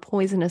around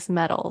poisonous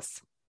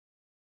metals.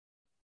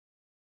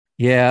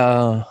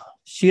 Yeah,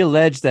 she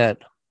alleged that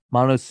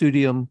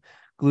monosodium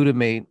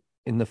glutamate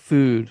in the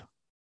food,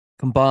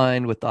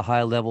 combined with the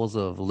high levels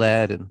of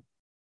lead and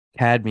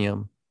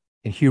cadmium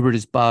in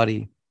Huberty's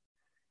body,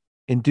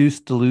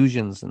 induced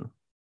delusions and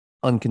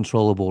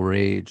uncontrollable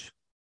rage.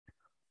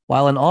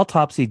 While an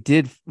autopsy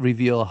did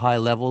reveal high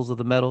levels of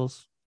the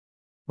metals,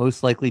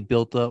 most likely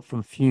built up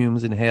from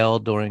fumes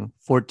inhaled during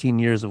 14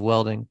 years of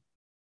welding,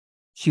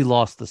 she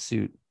lost the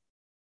suit.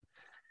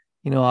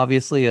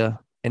 Obviously, an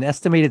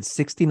estimated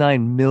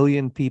 69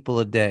 million people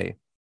a day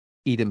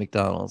eat at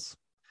McDonald's.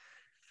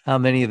 How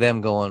many of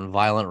them go on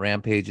violent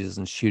rampages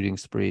and shooting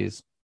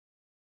sprees?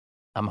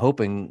 I'm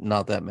hoping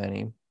not that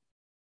many.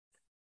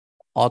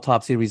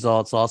 Autopsy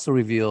results also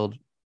revealed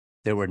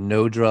there were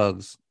no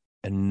drugs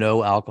and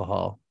no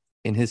alcohol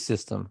in his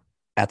system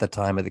at the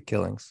time of the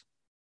killings.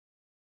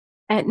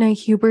 Etna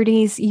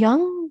Huberty's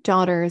young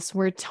daughters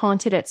were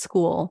taunted at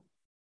school,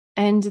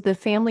 and the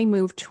family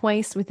moved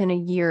twice within a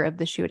year of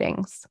the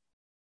shootings.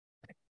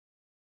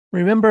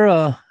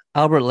 Remember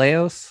Albert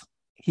Leos?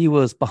 He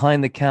was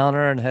behind the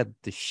counter and had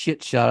the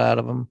shit shot out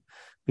of him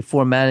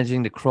before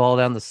managing to crawl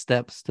down the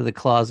steps to the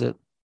closet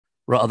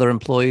where other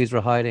employees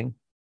were hiding.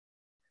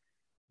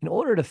 In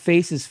order to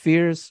face his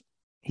fears,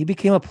 he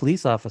became a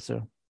police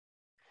officer.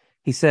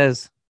 He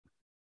says,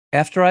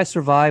 "After I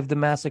survived the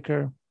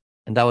massacre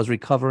and I was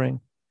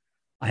recovering,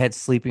 I had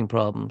sleeping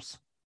problems,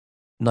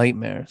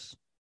 nightmares.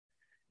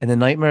 And the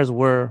nightmares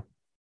were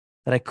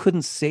that I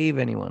couldn't save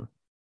anyone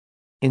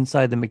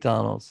inside the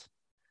McDonald's.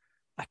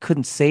 I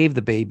couldn't save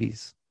the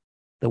babies,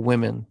 the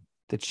women,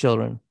 the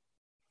children.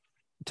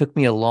 It took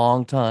me a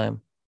long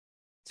time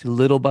to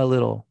little by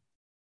little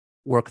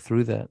work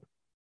through that."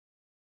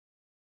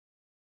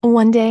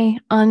 One day,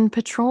 on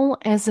patrol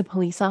as a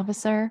police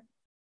officer,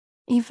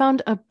 he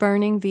found a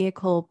burning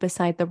vehicle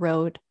beside the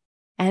road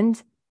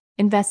and,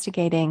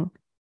 investigating,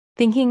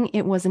 thinking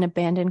it was an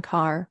abandoned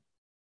car,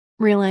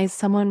 realized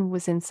someone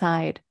was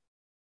inside.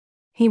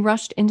 He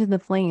rushed into the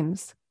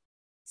flames,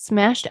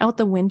 smashed out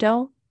the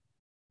window,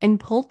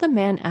 and pulled the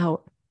man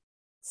out,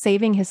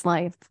 saving his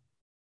life.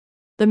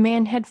 The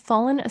man had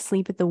fallen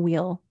asleep at the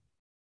wheel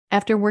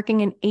after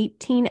working an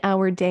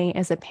 18-hour day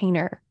as a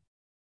painter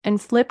and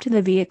flipped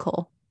the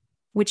vehicle,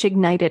 which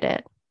ignited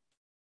it.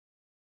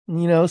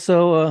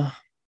 So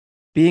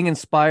being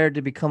inspired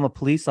to become a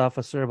police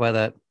officer by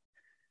that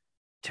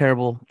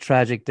terrible,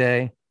 tragic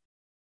day,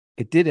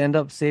 it did end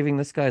up saving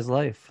this guy's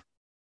life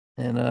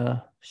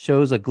and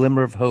shows a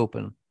glimmer of hope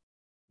in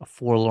a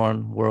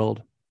forlorn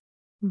world.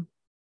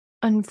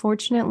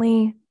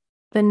 Unfortunately,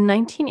 the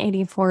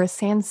 1984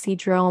 San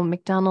Ysidro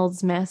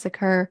McDonald's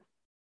massacre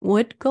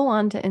would go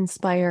on to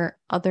inspire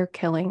other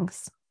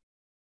killings.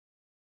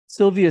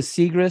 Sylvia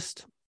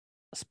Segrist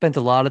spent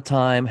a lot of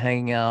time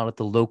hanging out at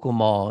the local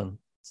mall in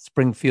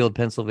Springfield,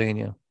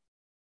 Pennsylvania.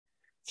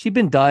 She'd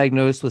been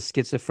diagnosed with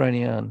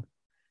schizophrenia, and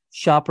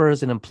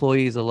shoppers and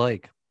employees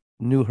alike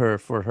knew her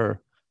for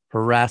her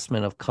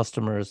harassment of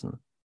customers and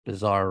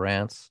bizarre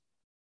rants.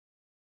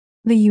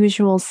 The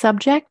usual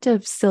subject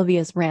of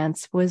Sylvia's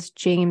rants was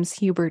James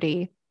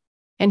Huberty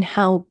and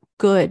how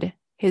good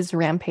his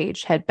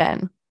rampage had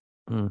been.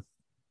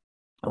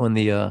 On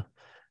the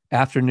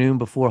afternoon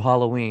before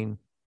Halloween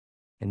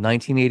in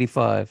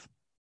 1985,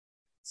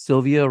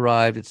 Sylvia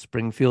arrived at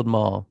Springfield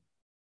Mall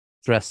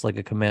dressed like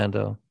a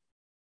commando.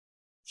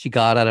 She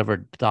got out of her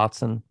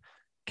Datsun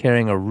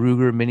carrying a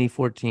Ruger Mini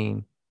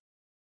 14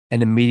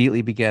 and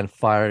immediately began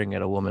firing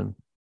at a woman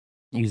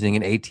using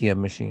an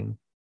ATM machine.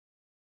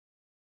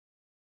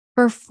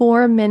 For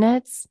 4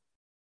 minutes,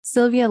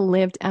 Sylvia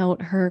lived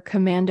out her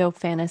commando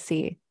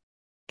fantasy,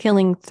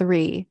 killing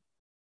 3,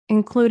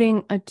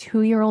 including a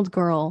 2-year-old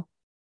girl,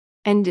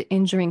 and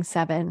injuring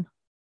 7.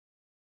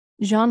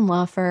 Jean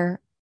Laffer,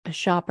 a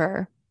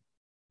shopper,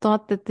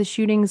 thought that the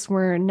shootings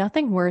were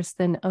nothing worse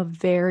than a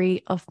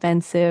very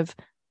offensive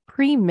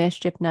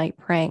pre-mischief night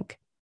prank,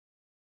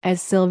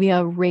 as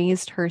Sylvia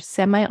raised her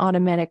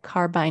semi-automatic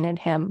carbine at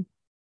him.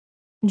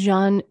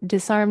 John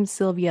disarmed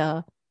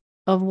Sylvia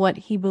of what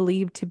he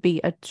believed to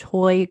be a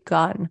toy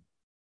gun.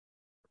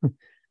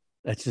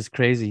 That's just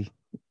crazy.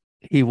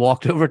 He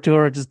walked over to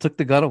her and just took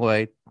the gun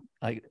away,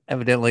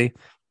 evidently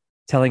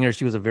telling her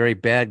she was a very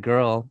bad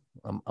girl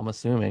I'm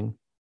assuming.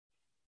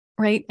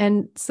 Right.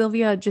 And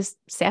Sylvia just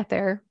sat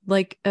there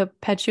like a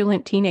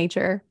petulant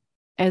teenager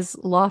as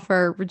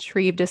Lawfer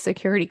retrieved a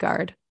security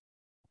guard.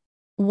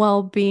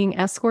 While being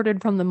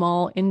escorted from the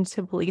mall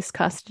into police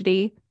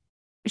custody,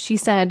 she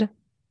said,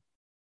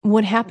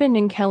 "What happened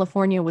in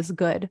California was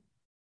good.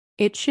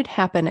 It should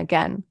happen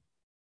again."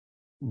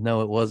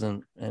 No, it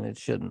wasn't, and it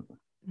shouldn't.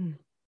 Mm.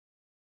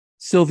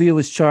 Sylvia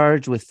was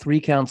charged with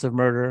 3 counts of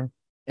murder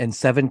and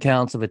 7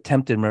 counts of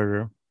attempted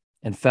murder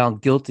and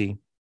found guilty,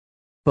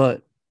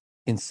 but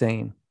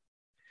insane.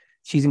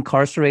 She's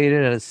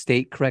incarcerated at a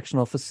state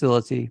correctional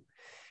facility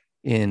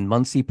in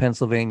Muncie,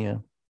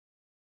 Pennsylvania.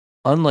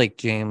 Unlike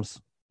James,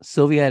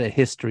 Sylvia had a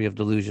history of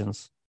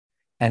delusions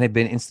and had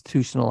been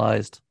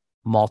institutionalized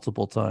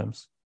multiple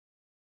times.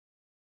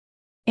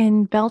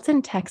 In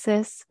Belton,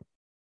 Texas,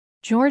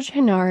 George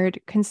Hennard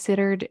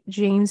considered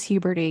James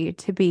Huberty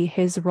to be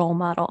his role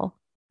model.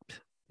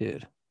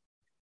 Dude,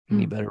 you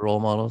need better role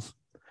models.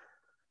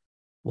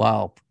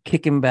 Wow.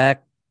 Kicking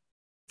back,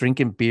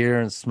 drinking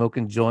beer, and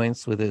smoking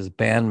joints with his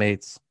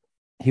bandmates,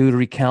 he would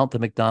recount the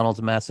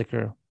McDonald's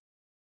massacre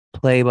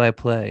play by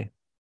play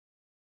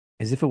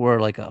as if it were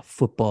like a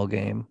football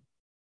game.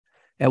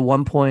 At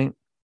one point,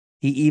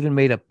 he even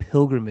made a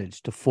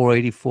pilgrimage to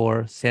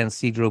 484 San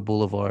Ysidro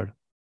Boulevard.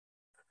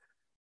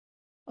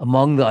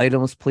 Among the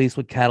items police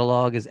would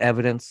catalog as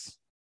evidence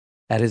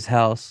at his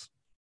house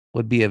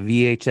would be a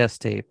VHS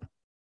tape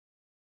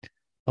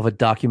of a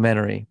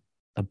documentary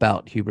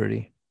about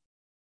Huberty.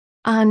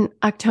 On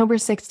October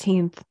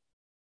 16th,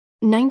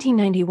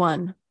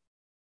 1991,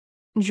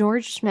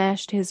 George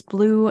smashed his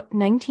blue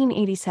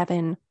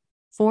 1987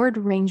 Ford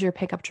Ranger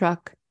pickup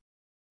truck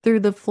through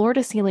the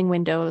floor-to-ceiling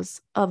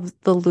windows of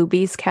the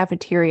Luby's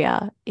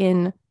cafeteria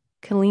in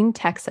Killeen,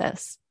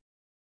 Texas,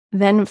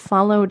 then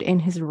followed in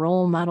his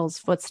role model's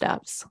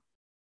footsteps.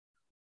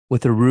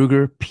 With a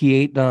Ruger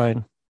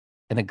P89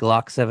 and a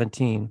Glock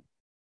 17,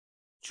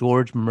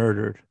 George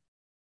murdered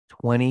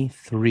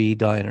 23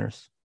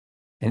 diners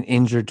and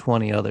injured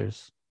 20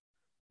 others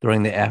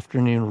during the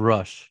afternoon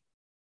rush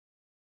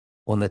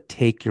on the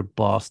Take Your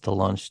Boss to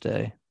Lunch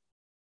day.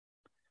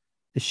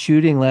 The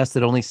shooting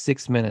lasted only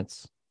 6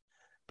 minutes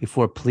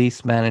before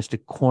police managed to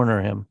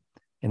corner him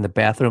in the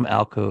bathroom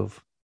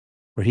alcove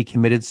where he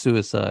committed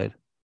suicide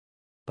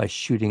by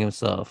shooting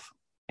himself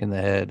in the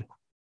head.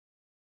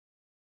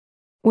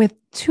 With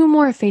 2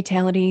 more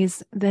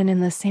fatalities than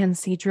in the San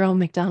Ysidro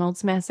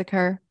McDonald's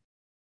massacre,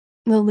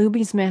 the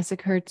Luby's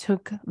massacre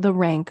took the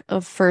rank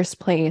of first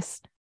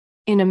place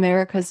in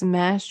America's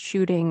mass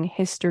shooting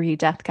history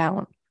death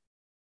count.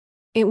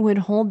 It would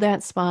hold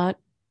that spot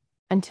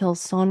until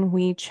Son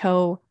Hui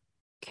Cho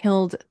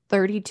killed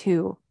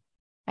 32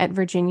 at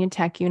Virginia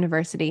Tech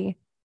University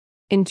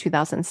in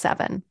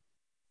 2007.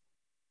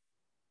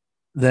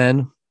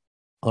 Then,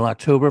 on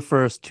October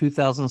 1st,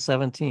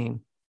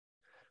 2017,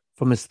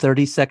 from his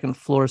 32nd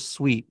floor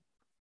suite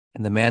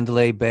in the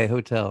Mandalay Bay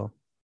Hotel,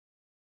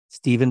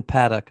 Stephen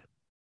Paddock,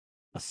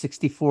 a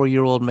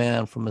 64-year-old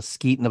man from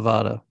Mesquite,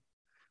 Nevada,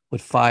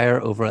 would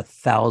fire over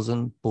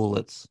 1,000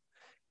 bullets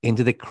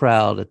into the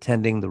crowd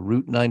attending the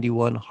Route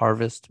 91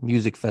 Harvest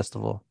Music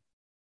Festival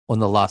on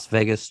the Las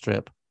Vegas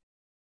Strip,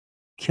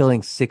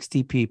 killing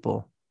 60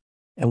 people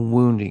and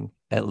wounding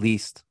at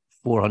least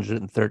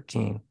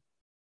 413.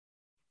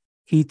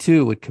 He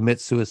too would commit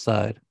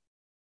suicide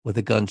with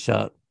a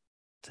gunshot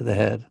to the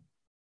head.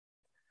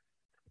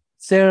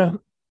 Sarah,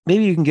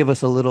 maybe you can give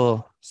us a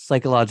little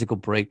psychological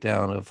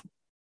breakdown of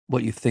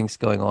what you think's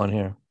going on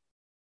here.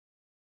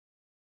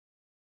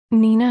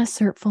 Nina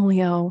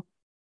Sertfolio,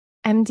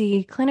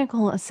 MD,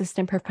 clinical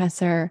assistant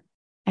professor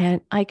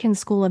at Icahn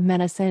School of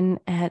Medicine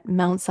at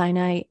Mount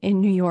Sinai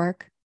in New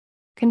York,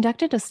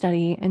 conducted a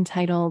study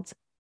entitled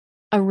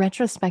A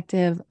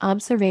Retrospective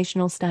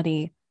Observational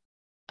Study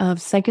of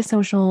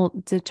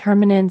Psychosocial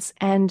Determinants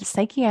and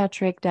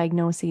Psychiatric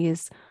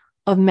Diagnoses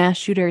of Mass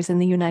Shooters in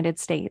the United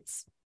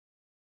States.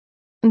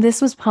 This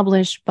was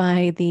published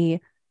by the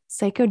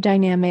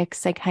Psychodynamic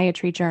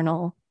Psychiatry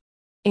Journal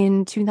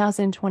in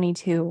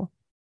 2022,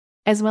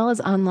 as well as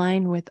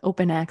online with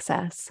open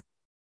access.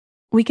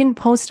 We can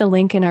post a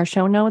link in our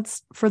show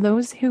notes for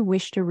those who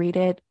wish to read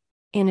it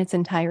in its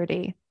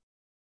entirety.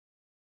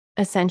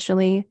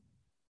 Essentially,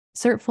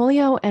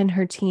 Sertfolio and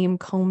her team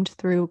combed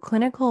through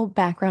clinical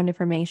background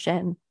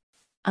information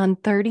on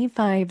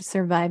 35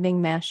 surviving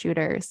mass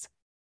shooters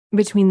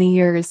between the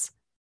years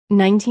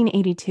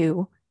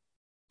 1982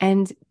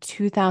 and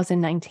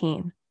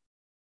 2019.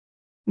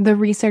 The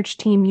research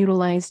team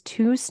utilized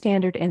 2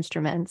 standard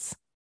instruments,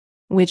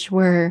 which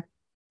were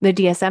the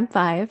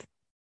DSM-5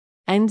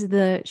 and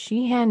the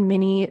Sheehan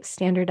Mini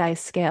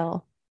Standardized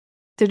Scale,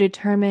 to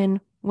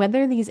determine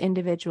whether these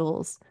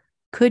individuals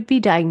could be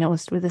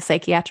diagnosed with a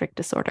psychiatric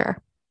disorder.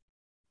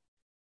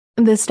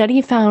 The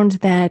study found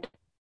that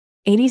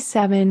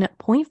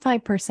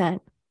 87.5%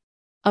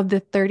 of the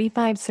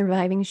 35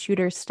 surviving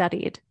shooters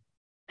studied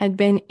had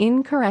been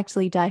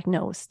incorrectly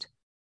diagnosed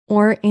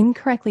or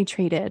incorrectly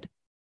treated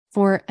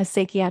for a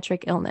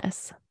psychiatric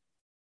illness.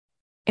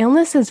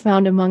 Illnesses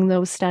found among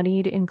those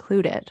studied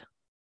included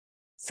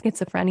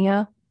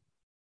schizophrenia,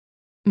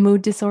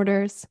 mood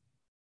disorders,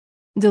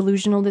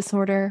 delusional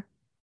disorder,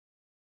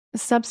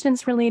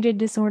 substance-related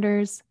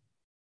disorders,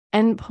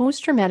 and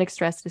post-traumatic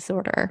stress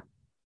disorder.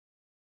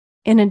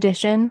 In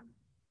addition,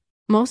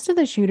 most of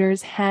the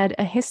shooters had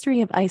a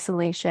history of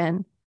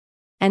isolation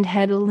and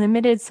had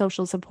limited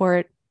social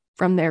support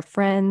from their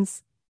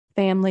friends,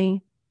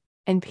 family,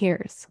 and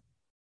peers.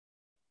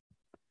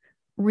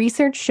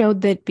 Research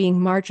showed that being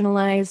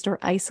marginalized or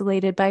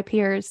isolated by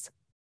peers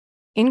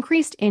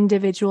increased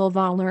individual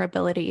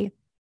vulnerability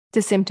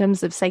to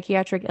symptoms of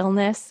psychiatric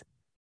illness,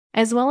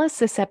 as well as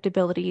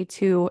susceptibility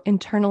to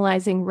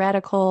internalizing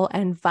radical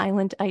and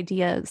violent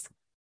ideas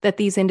that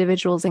these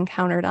individuals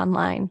encountered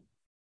online.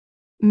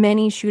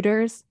 Many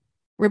shooters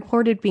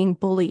reported being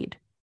bullied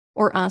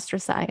or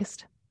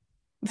ostracized,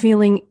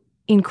 feeling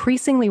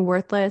increasingly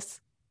worthless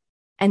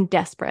and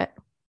desperate.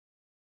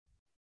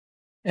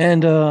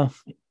 And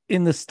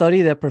in the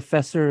study that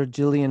Professor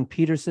Gillian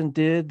Peterson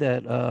did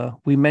that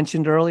we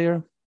mentioned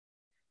earlier,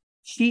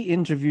 she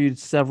interviewed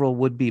several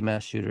would-be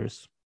mass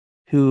shooters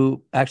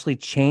who actually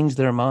changed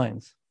their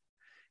minds,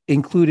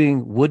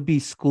 including would-be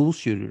school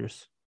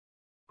shooters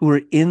who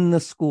were in the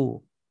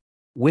school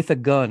with a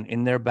gun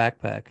in their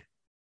backpack,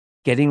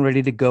 getting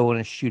ready to go on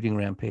a shooting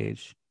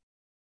rampage.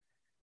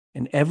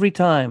 And every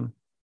time,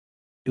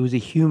 it was a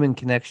human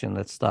connection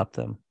that stopped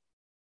them.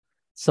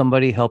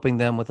 Somebody helping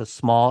them with a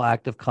small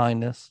act of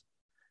kindness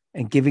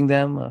and giving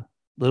them a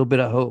little bit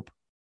of hope.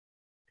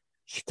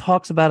 She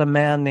talks about a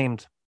man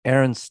named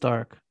Aaron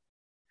Stark.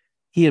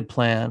 He had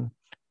planned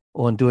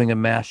on doing a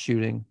mass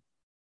shooting.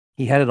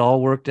 He had it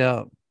all worked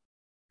out.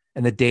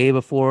 And the day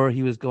before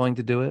he was going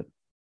to do it,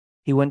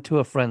 he went to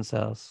a friend's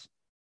house.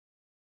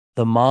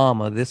 The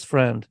mom of this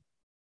friend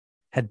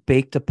had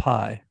baked a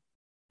pie,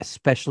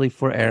 especially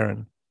for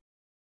Aaron,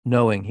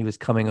 knowing he was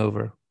coming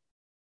over.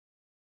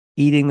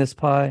 Eating this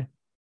pie,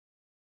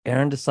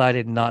 Aaron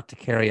decided not to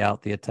carry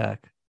out the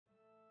attack.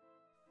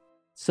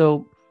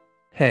 So,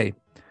 hey,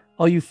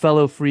 all you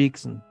fellow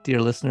freaks and dear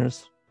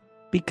listeners,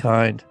 be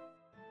kind.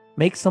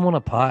 Make someone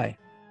a pie.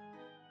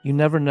 You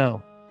never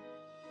know.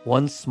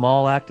 One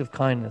small act of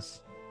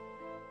kindness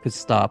could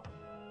stop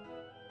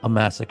a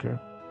massacre.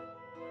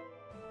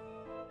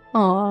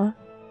 Aw.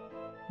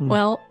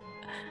 Well,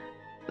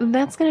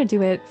 that's going to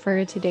do it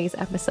for today's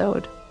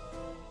episode.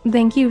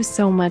 Thank you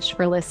so much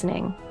for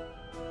listening.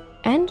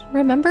 And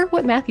remember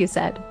what Matthew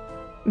said.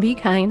 Be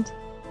kind.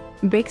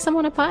 Bake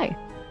someone a pie.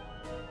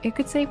 It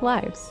could save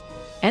lives.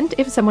 And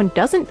if someone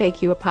doesn't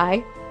bake you a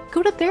pie,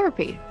 go to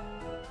therapy.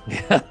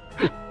 Yeah.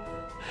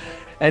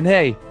 And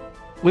hey,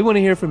 we want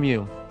to hear from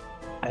you.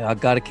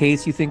 Got a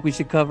case you think we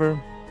should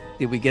cover?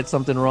 Did we get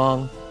something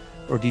wrong?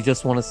 Or do you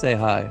just want to say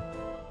hi?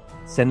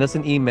 Send us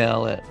an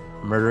email at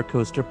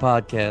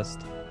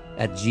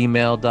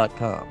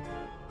murdercoasterpodcast@gmail.com.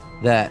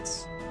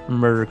 That's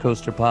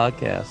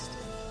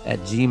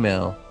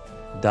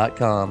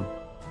murdercoasterpodcast@gmail.com.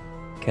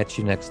 Catch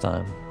you next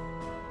time.